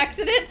him on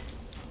accident?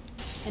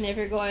 And if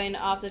you're going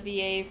off the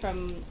VA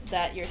from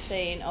that, you're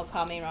saying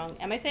Okami wrong.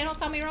 Am I saying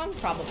Okami wrong?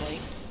 Probably.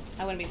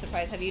 I wouldn't be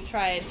surprised. Have you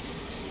tried...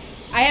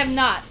 I have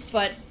not,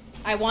 but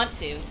I want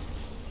to.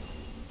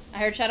 I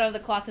heard Shadow of the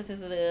Colossus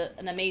is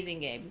an amazing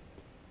game.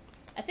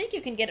 I think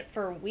you can get it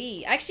for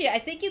Wii. Actually, I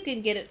think you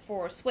can get it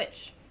for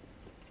Switch.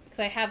 Because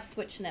I have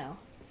Switch now,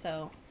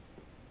 so...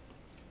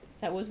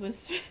 That was when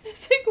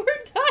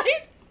Sigurd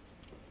died.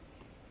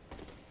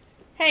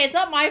 Hey, it's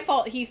not my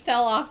fault he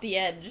fell off the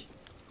edge.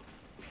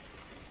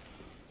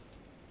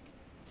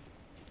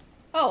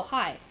 Oh,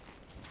 hi.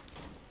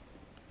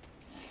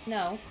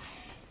 No.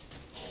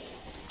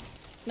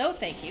 No,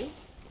 thank you.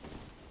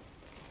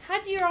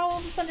 How'd you all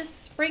of a sudden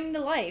just spring to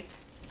life?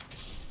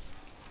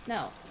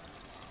 No.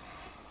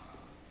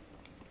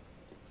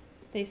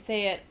 They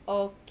say it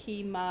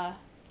Okima.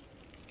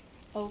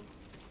 Oh.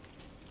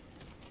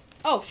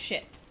 Oh,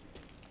 shit.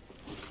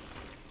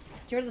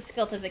 You're the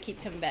skeletons that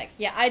keep coming back.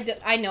 Yeah,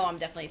 I know I'm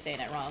definitely saying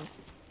it wrong.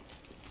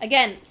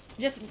 Again,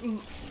 just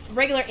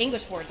regular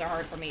English words are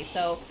hard for me,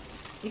 so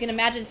you can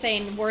imagine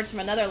saying words from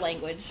another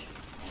language.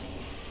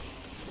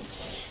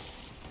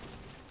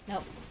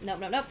 Nope. Nope,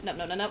 nope, nope, nope,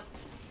 nope, nope, nope.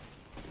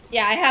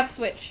 Yeah, I have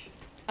Switch.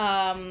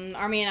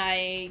 Army and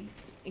I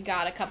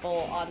got a couple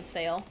on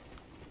sale.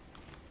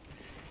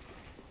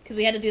 Because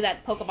we had to do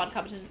that Pokemon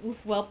competition. Oof,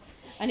 well,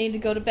 I need to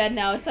go to bed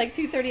now. It's like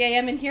 2:30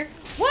 a.m. in here.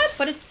 What?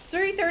 But it's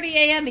 3:30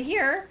 a.m.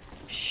 here.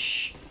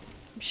 Shh.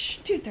 Shh.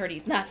 2:30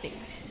 is nothing.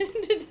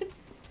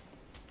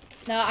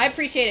 No, I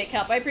appreciate it,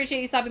 Kelp. I appreciate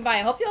you stopping by.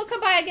 I hope you'll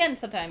come by again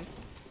sometime.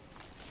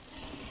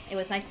 It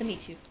was nice to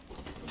meet you.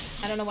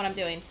 I don't know what I'm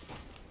doing.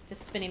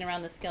 Just spinning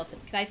around the skeleton.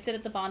 Can I sit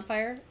at the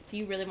bonfire? Do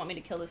you really want me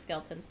to kill the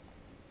skeleton?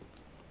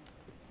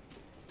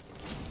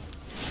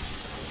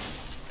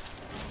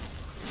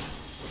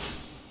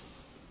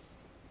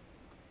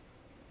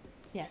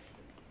 Yes.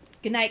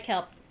 Good night,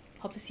 Kelp.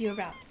 Hope to see you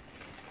around.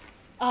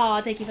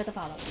 Oh, thank you for the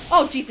follow.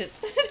 Oh, Jesus.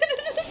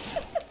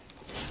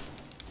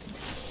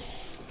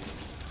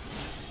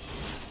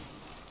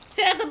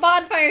 Sit at the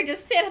bonfire.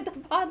 Just sit at the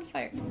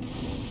bonfire.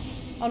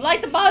 Oh,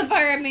 light the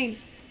bonfire, I mean.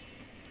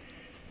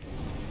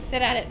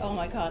 Sit at it. Oh,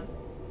 my God.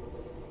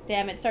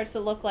 Damn, it starts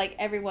to look like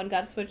everyone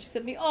got switched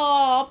except me.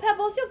 Oh,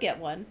 Pebbles, you'll get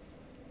one.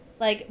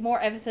 Like, more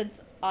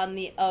emphasis on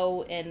the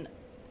O in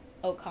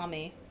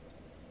Okami.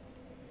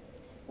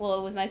 Well,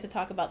 it was nice to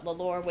talk about the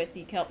lore with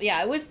you, Kelp.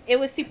 Yeah, it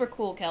was super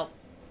cool, Kelp.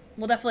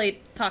 We'll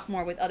definitely talk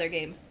more with other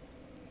games.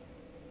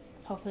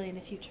 Hopefully in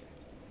the future.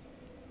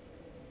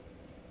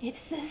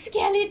 It's the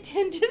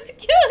skeleton. Just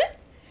kill it.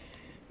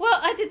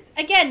 Well,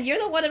 again, you're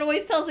the one that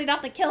always tells me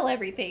not to kill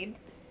everything.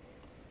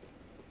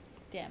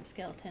 Damn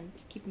skeleton,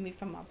 keeping me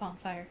from my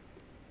bonfire.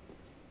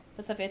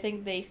 But Stuffy, I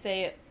think they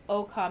say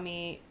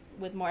Okami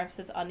with more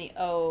emphasis on the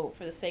O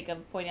for the sake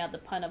of pointing out the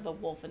pun of a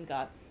wolf and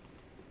god.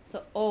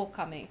 So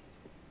Okami,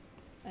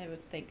 I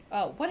would think.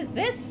 Oh, what is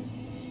this?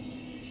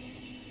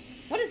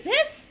 What is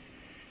this?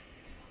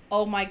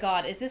 Oh my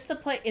God, is this the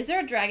place? Is there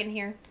a dragon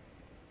here?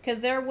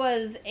 Because there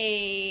was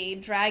a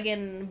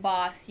dragon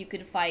boss you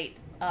could fight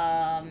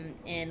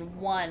in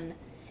 1.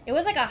 It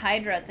was like a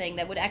Hydra thing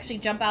that would actually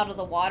jump out of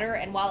the water,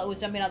 and while it was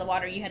jumping out of the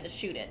water, you had to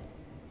shoot it.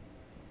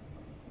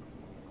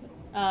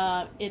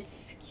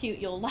 It's cute.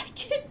 You'll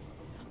like it.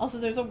 Also,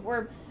 there's a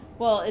worm.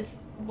 Well,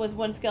 was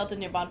one skeleton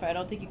near bonfire. I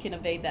don't think you can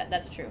evade that.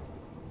 That's true.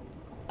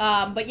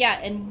 But yeah,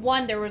 in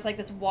 1, there was like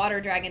this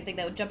water dragon thing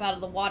that would jump out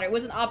of the water. It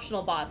was an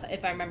optional boss,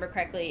 if I remember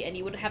correctly, and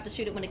you would have to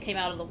shoot it when it came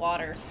out of the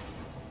water.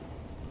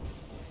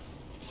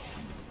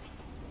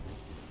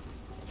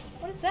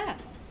 What is that?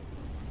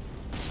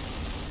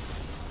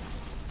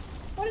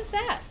 What is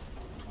that?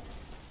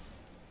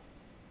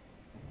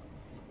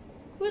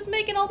 Who's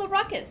making all the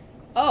ruckus?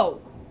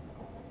 Oh.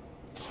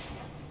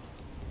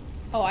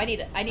 Oh, I need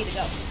to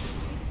go.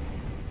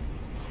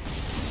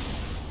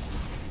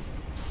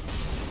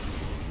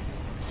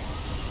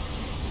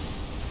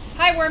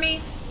 Hi,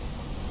 Wormy.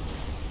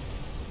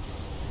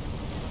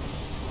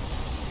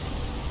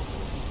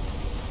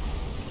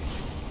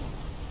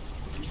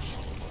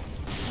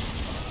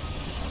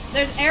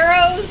 There's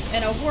arrows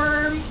and a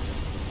worm.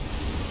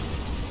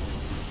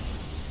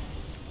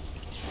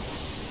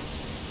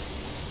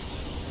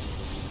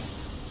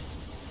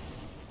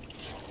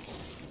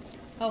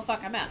 Oh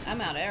fuck, I'm out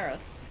of arrows.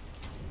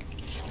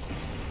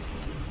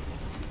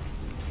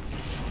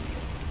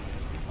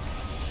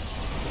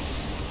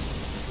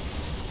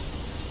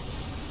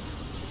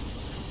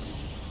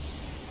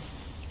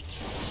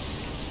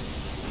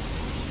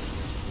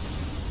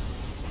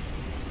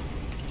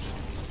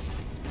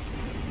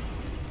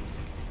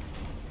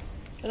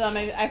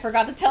 I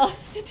forgot to tell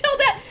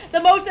that the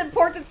most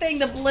important thing,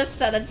 the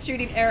ballista that's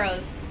shooting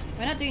arrows.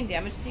 Am I not doing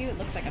damage to you? It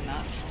looks like I'm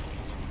not.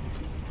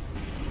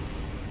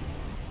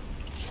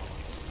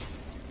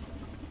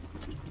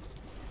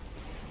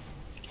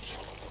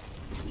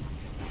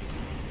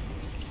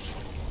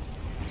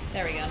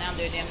 There we go, now I'm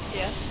doing damage to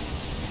you.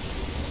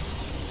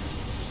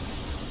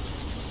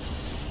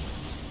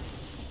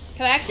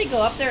 Can I actually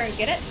go up there and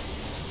get it?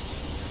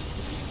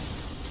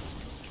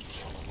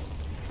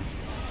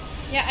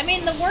 Yeah, I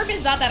mean, the worm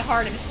is not that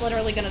hard if it's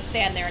literally gonna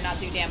stand there and not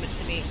do damage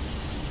to me.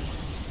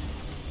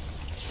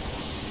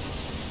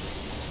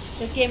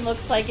 This game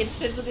looks like it's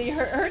physically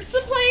hurts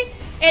to play.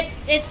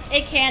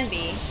 It can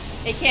be.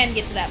 It can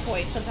get to that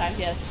point sometimes,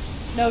 yes.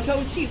 No,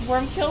 don't cheese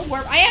worm, kill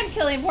worm. I am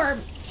killing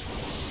worm.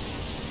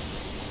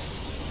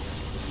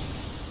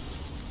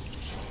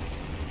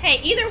 Hey,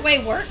 either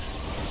way works.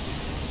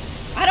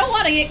 I don't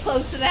want to get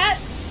close to that.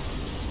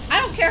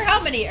 I don't care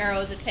how many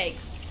arrows it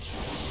takes.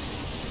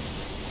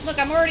 Look,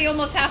 I'm already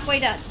almost halfway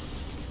done.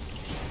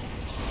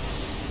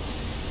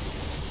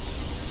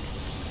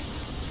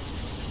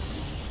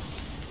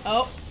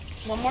 Oh,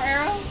 one more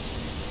arrow.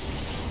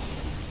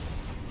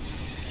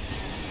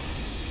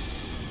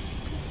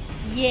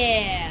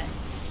 Yes.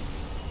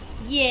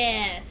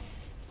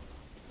 Yes.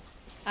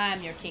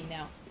 I'm your king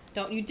now.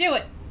 Don't you do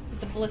it with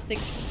the ballistic.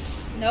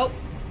 Nope.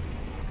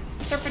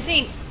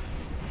 Serpentine.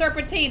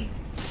 Serpentine.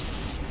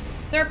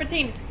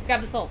 Serpentine.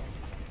 Grab the soul.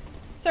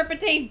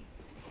 Serpentine.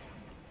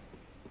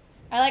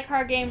 I like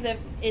hard games if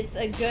it's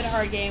a good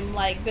hard game,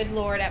 like good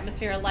lore and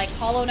atmosphere. Like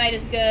Hollow Knight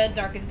is good,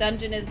 Darkest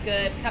Dungeon is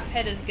good,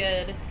 Cuphead is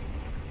good,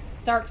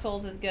 Dark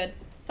Souls is good.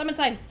 Summon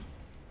sign.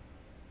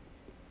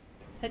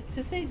 Is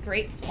this a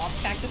great swamp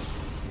cactus?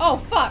 Oh,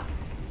 fuck!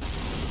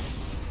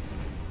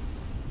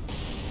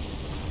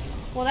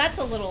 Well, that's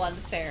a little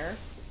unfair.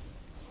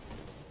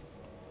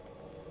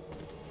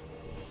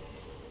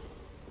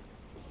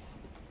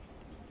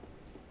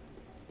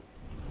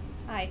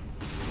 Hi.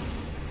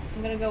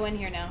 I'm gonna go in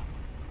here now.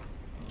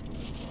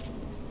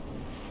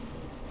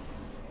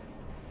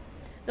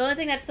 The only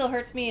thing that still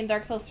hurts me in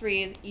Dark Souls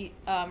 3 is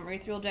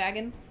Ethereal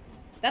Dragon.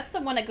 That's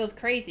the one that goes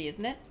crazy,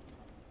 isn't it?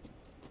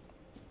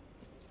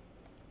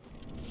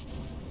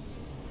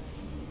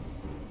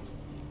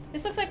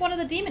 This looks like one of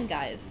the demon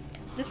guys.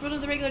 Just one of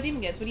the regular demon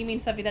guys. What do you mean,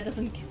 Stuffy? That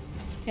doesn't...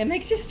 It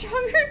makes you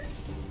stronger?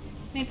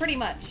 I mean, pretty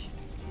much.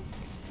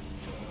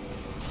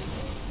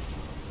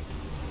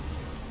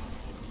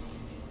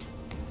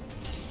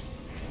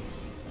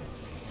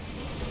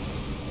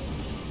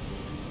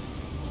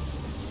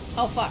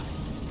 Oh, fuck.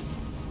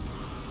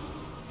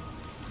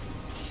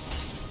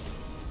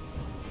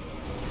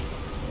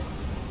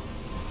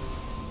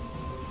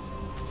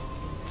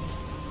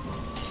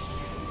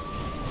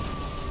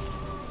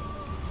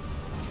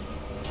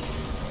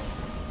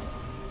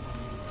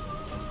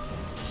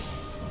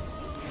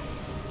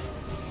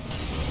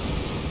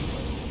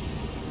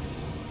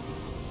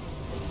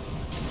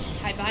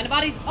 Hide behind the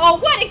bodies. Oh,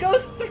 what? It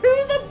goes through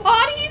the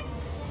bodies?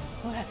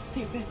 Oh, that's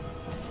stupid.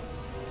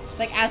 It's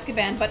like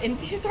Azkaban, but in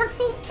Dark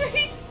Souls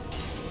 3.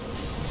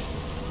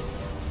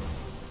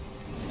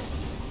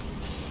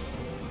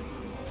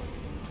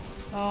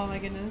 Oh my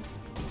goodness.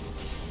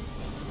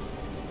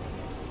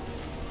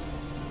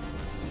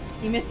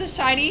 You missed a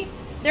shiny?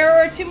 There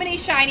were too many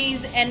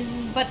shinies,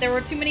 but there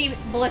were too many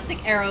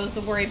ballistic arrows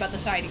to worry about the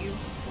shinies.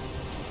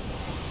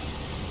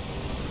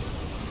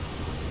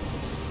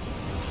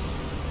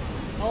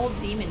 Old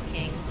Demon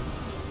King.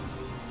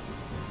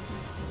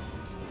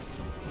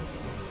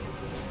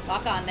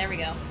 Lock on, there we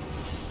go.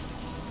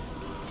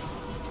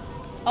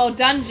 Oh,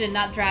 dungeon,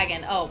 not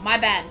dragon. Oh, my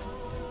bad.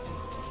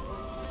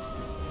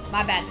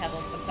 My bad,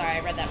 Pebbles. I'm sorry,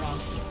 I read that wrong.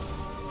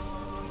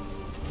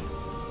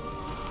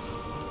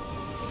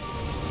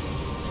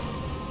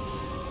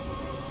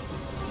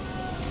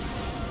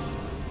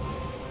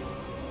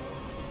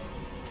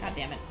 God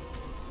damn it.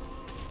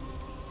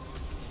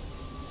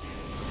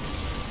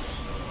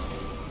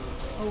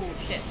 Oh,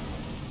 shit.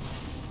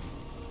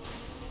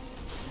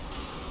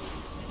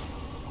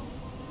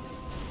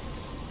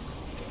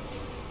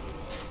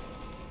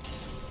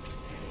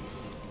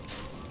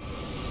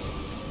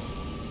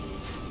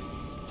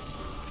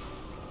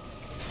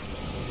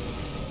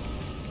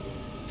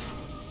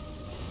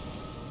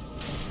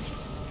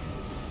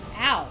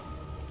 Ow.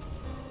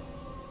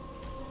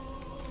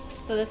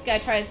 So this guy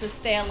tries to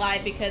stay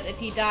alive because if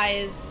he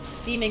dies,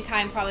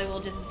 Demonkind probably will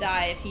just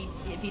die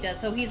if he does.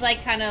 So he's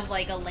like kind of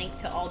like a link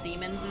to all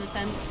demons in a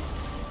sense.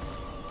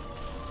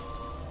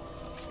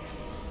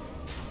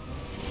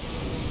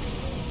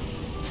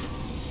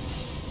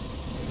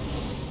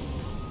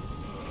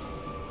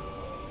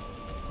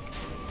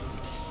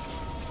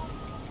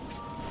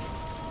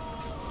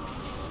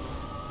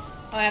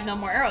 Oh, I have no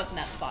more arrows in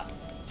that spot.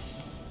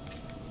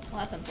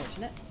 Well, that's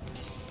unfortunate.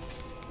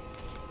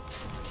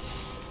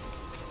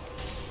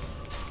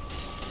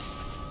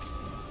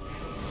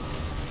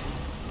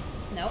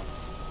 Nope.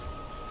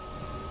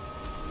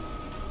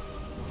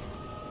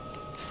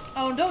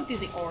 Oh, don't do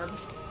the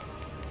orbs.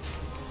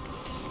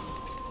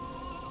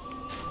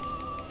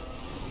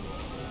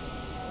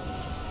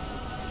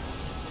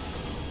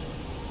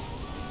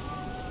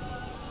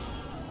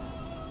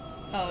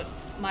 Oh,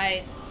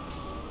 my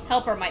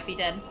helper might be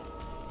dead.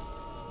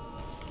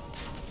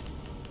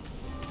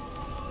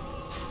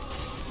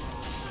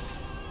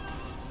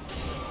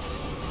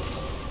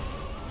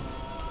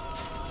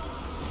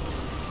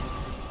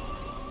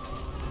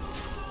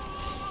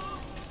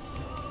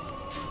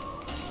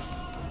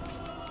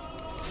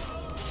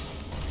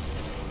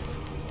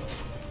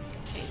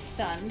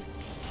 Stunned.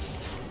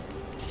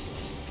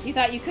 You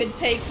thought you could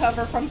take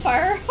cover from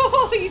fire?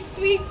 Oh, you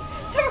sweet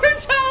summer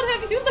child,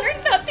 have you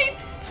learned nothing?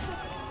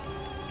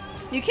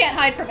 You can't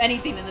hide from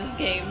anything in this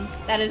game.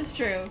 That is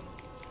true.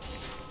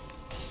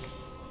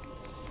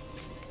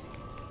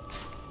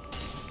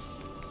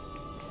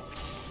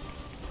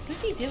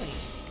 What's he doing?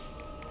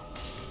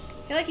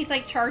 I feel like he's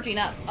like charging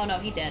up. Oh no,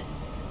 he did.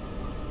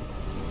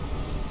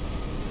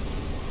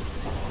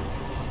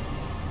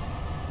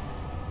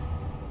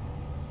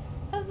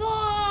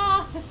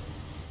 Huzzah!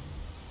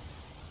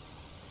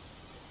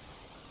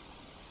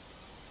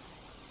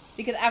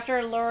 Because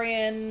after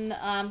Lorien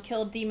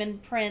killed Demon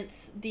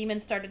Prince,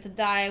 demons started to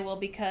die. Well,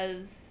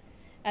 because,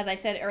 as I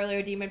said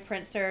earlier, Demon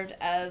Prince served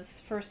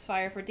as first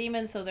fire for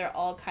demons, so they're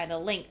all kind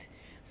of linked.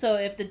 So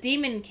if the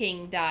Demon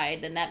King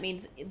died, then that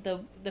means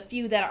the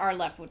few that are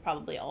left would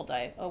probably all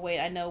die. Oh wait,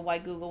 I know why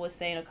Google was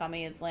saying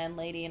Okami is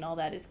landlady and all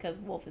that is because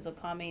Wolf is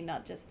Okami,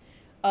 not just...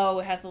 Oh,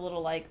 it has a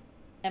little, like,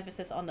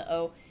 emphasis on the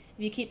O.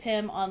 If you keep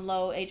him on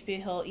low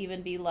HP, he'll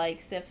even be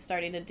like Sif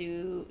starting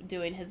to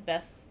doing his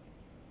best...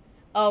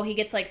 Oh, he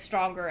gets, like,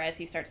 stronger as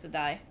he starts to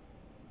die.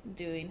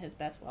 Doing his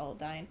best while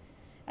dying.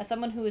 As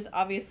someone who is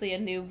obviously a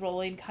new,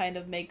 rolling kind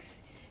of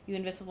makes you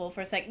invisible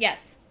for a sec.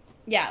 Yes.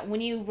 Yeah,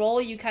 when you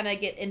roll, you kind of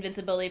get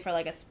invincibility for,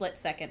 like, a split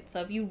second. So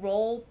if you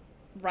roll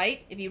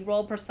right, if you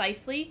roll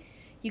precisely,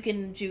 you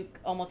can juke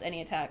almost any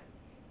attack.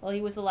 Well,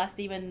 he was the last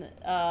demon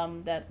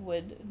that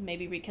would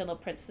maybe rekindle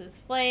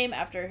Prince's flame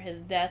after his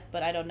death,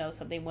 but I don't know,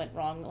 something went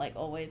wrong, like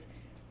always.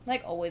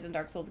 Like always in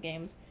Dark Souls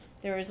games.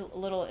 There is a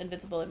little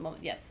invincibility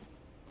moment. Yes.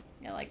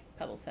 Yeah, like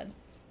Pebbles said.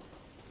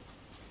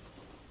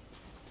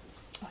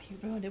 Oh, you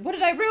ruined it. What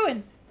did I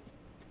ruin?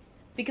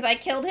 Because I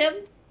killed him?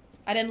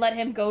 I didn't let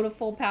him go to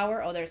full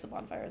power? Oh, there's the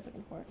bonfire I was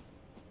looking for.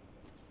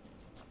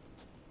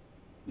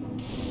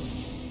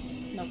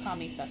 No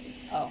commie stuffy.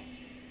 Oh.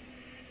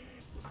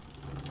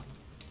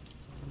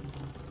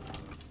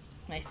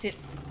 My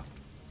sits.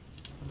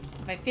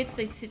 If I fits,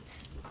 I sits.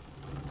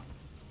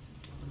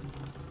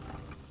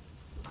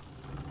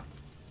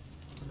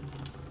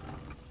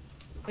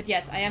 But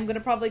yes, I am going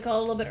to probably call it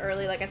a little bit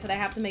early. Like I said, I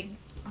have to make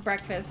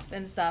breakfast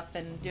and stuff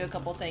and do a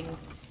couple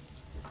things.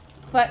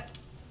 But,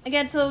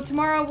 again, so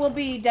tomorrow will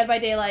be Dead by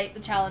Daylight, the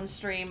challenge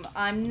stream.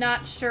 I'm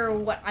not sure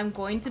what I'm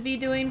going to be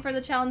doing for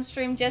the challenge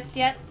stream just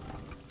yet.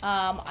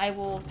 I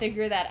will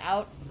figure that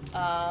out.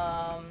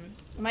 I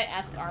might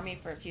ask Army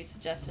for a few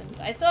suggestions.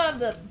 I still have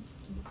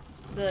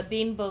the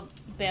bean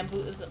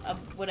bamboo,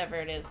 whatever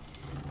it is.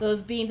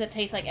 Those beans that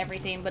taste like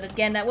everything. But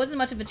again, that wasn't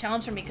much of a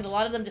challenge for me because a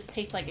lot of them just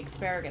taste like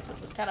asparagus,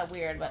 which was kind of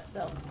weird, but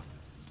still.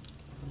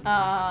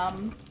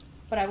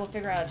 But I will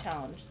figure out a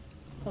challenge.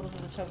 Photos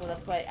of the choco,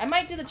 that's why. I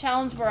might do the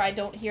challenge where I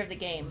don't hear the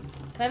game.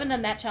 Because I haven't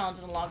done that challenge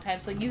in a long time,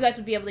 so you guys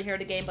would be able to hear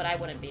the game, but I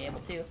wouldn't be able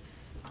to.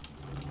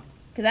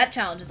 Because that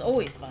challenge is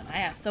always fun. I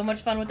have so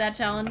much fun with that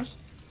challenge.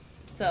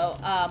 So,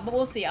 but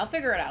we'll see. I'll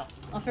figure it out.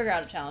 I'll figure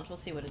out a challenge. We'll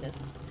see what it is.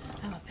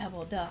 I'm a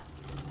pebble, duh.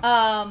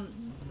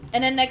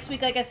 And then next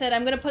week, like I said,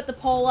 I'm going to put the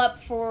poll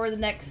up for the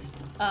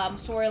next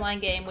storyline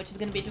game, which is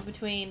going to be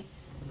between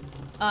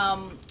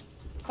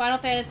Final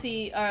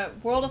Fantasy,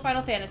 World of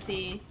Final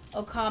Fantasy,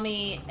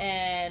 Okami,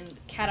 and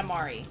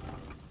Katamari.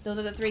 Those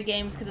are the 3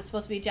 games because it's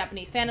supposed to be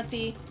Japanese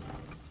fantasy.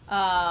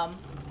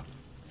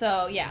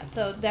 So yeah,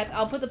 so that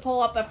I'll put the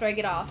poll up after I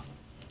get off.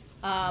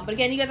 But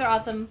again, you guys are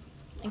awesome.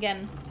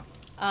 Again,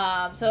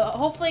 so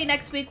hopefully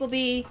next week we'll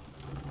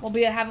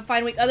have a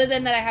fine week. Other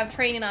than that, I have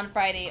training on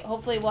Friday.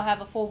 Hopefully we'll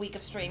have a full week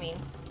of streaming.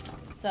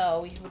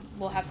 So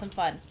we'll have some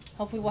fun.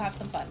 Hopefully we'll have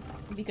some fun.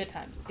 It'll be good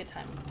times. Good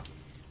times.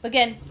 But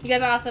again, you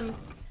guys are awesome.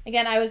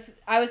 Again, I was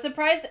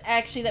surprised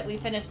actually that we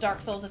finished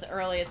Dark Souls as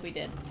early as we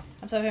did.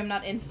 I'm sorry I'm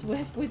not in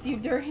Swift with you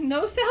during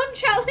no sound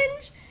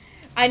challenge.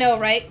 I know,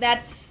 right?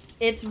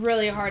 It's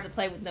really hard to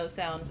play with no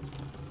sound.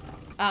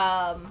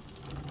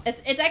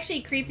 It's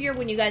actually creepier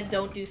when you guys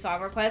don't do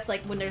song requests,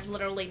 like when there's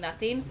literally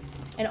nothing,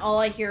 and all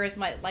I hear is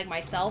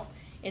myself.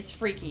 It's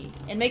freaky.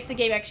 It makes the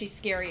game actually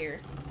scarier.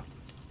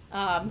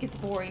 Gets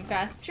boring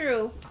fast,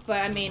 true,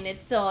 but I mean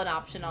it's still an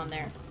option on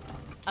there.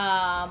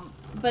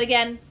 But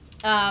again,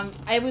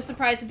 I was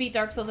surprised to beat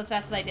Dark Souls as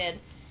fast as I did,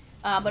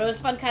 but it was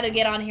fun kind of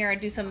get on here and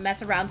do some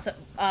mess around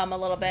a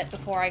little bit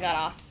before I got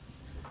off.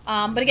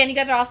 But again, you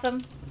guys are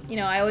awesome. You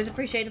know, I always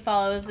appreciate the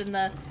follows and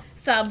the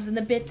subs and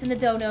the bits and the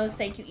donos.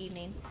 Thank you,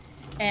 Evening.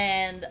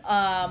 And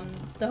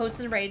the hosts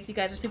and raids, you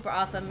guys are super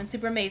awesome and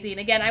super amazing.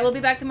 Again, I will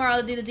be back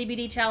tomorrow to do the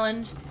DBD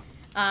challenge.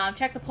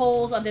 Check the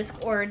polls on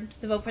Discord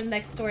to vote for the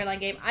next storyline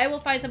game. I will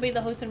find somebody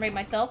to host and raid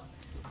myself,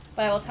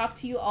 but I will talk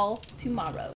to you all tomorrow.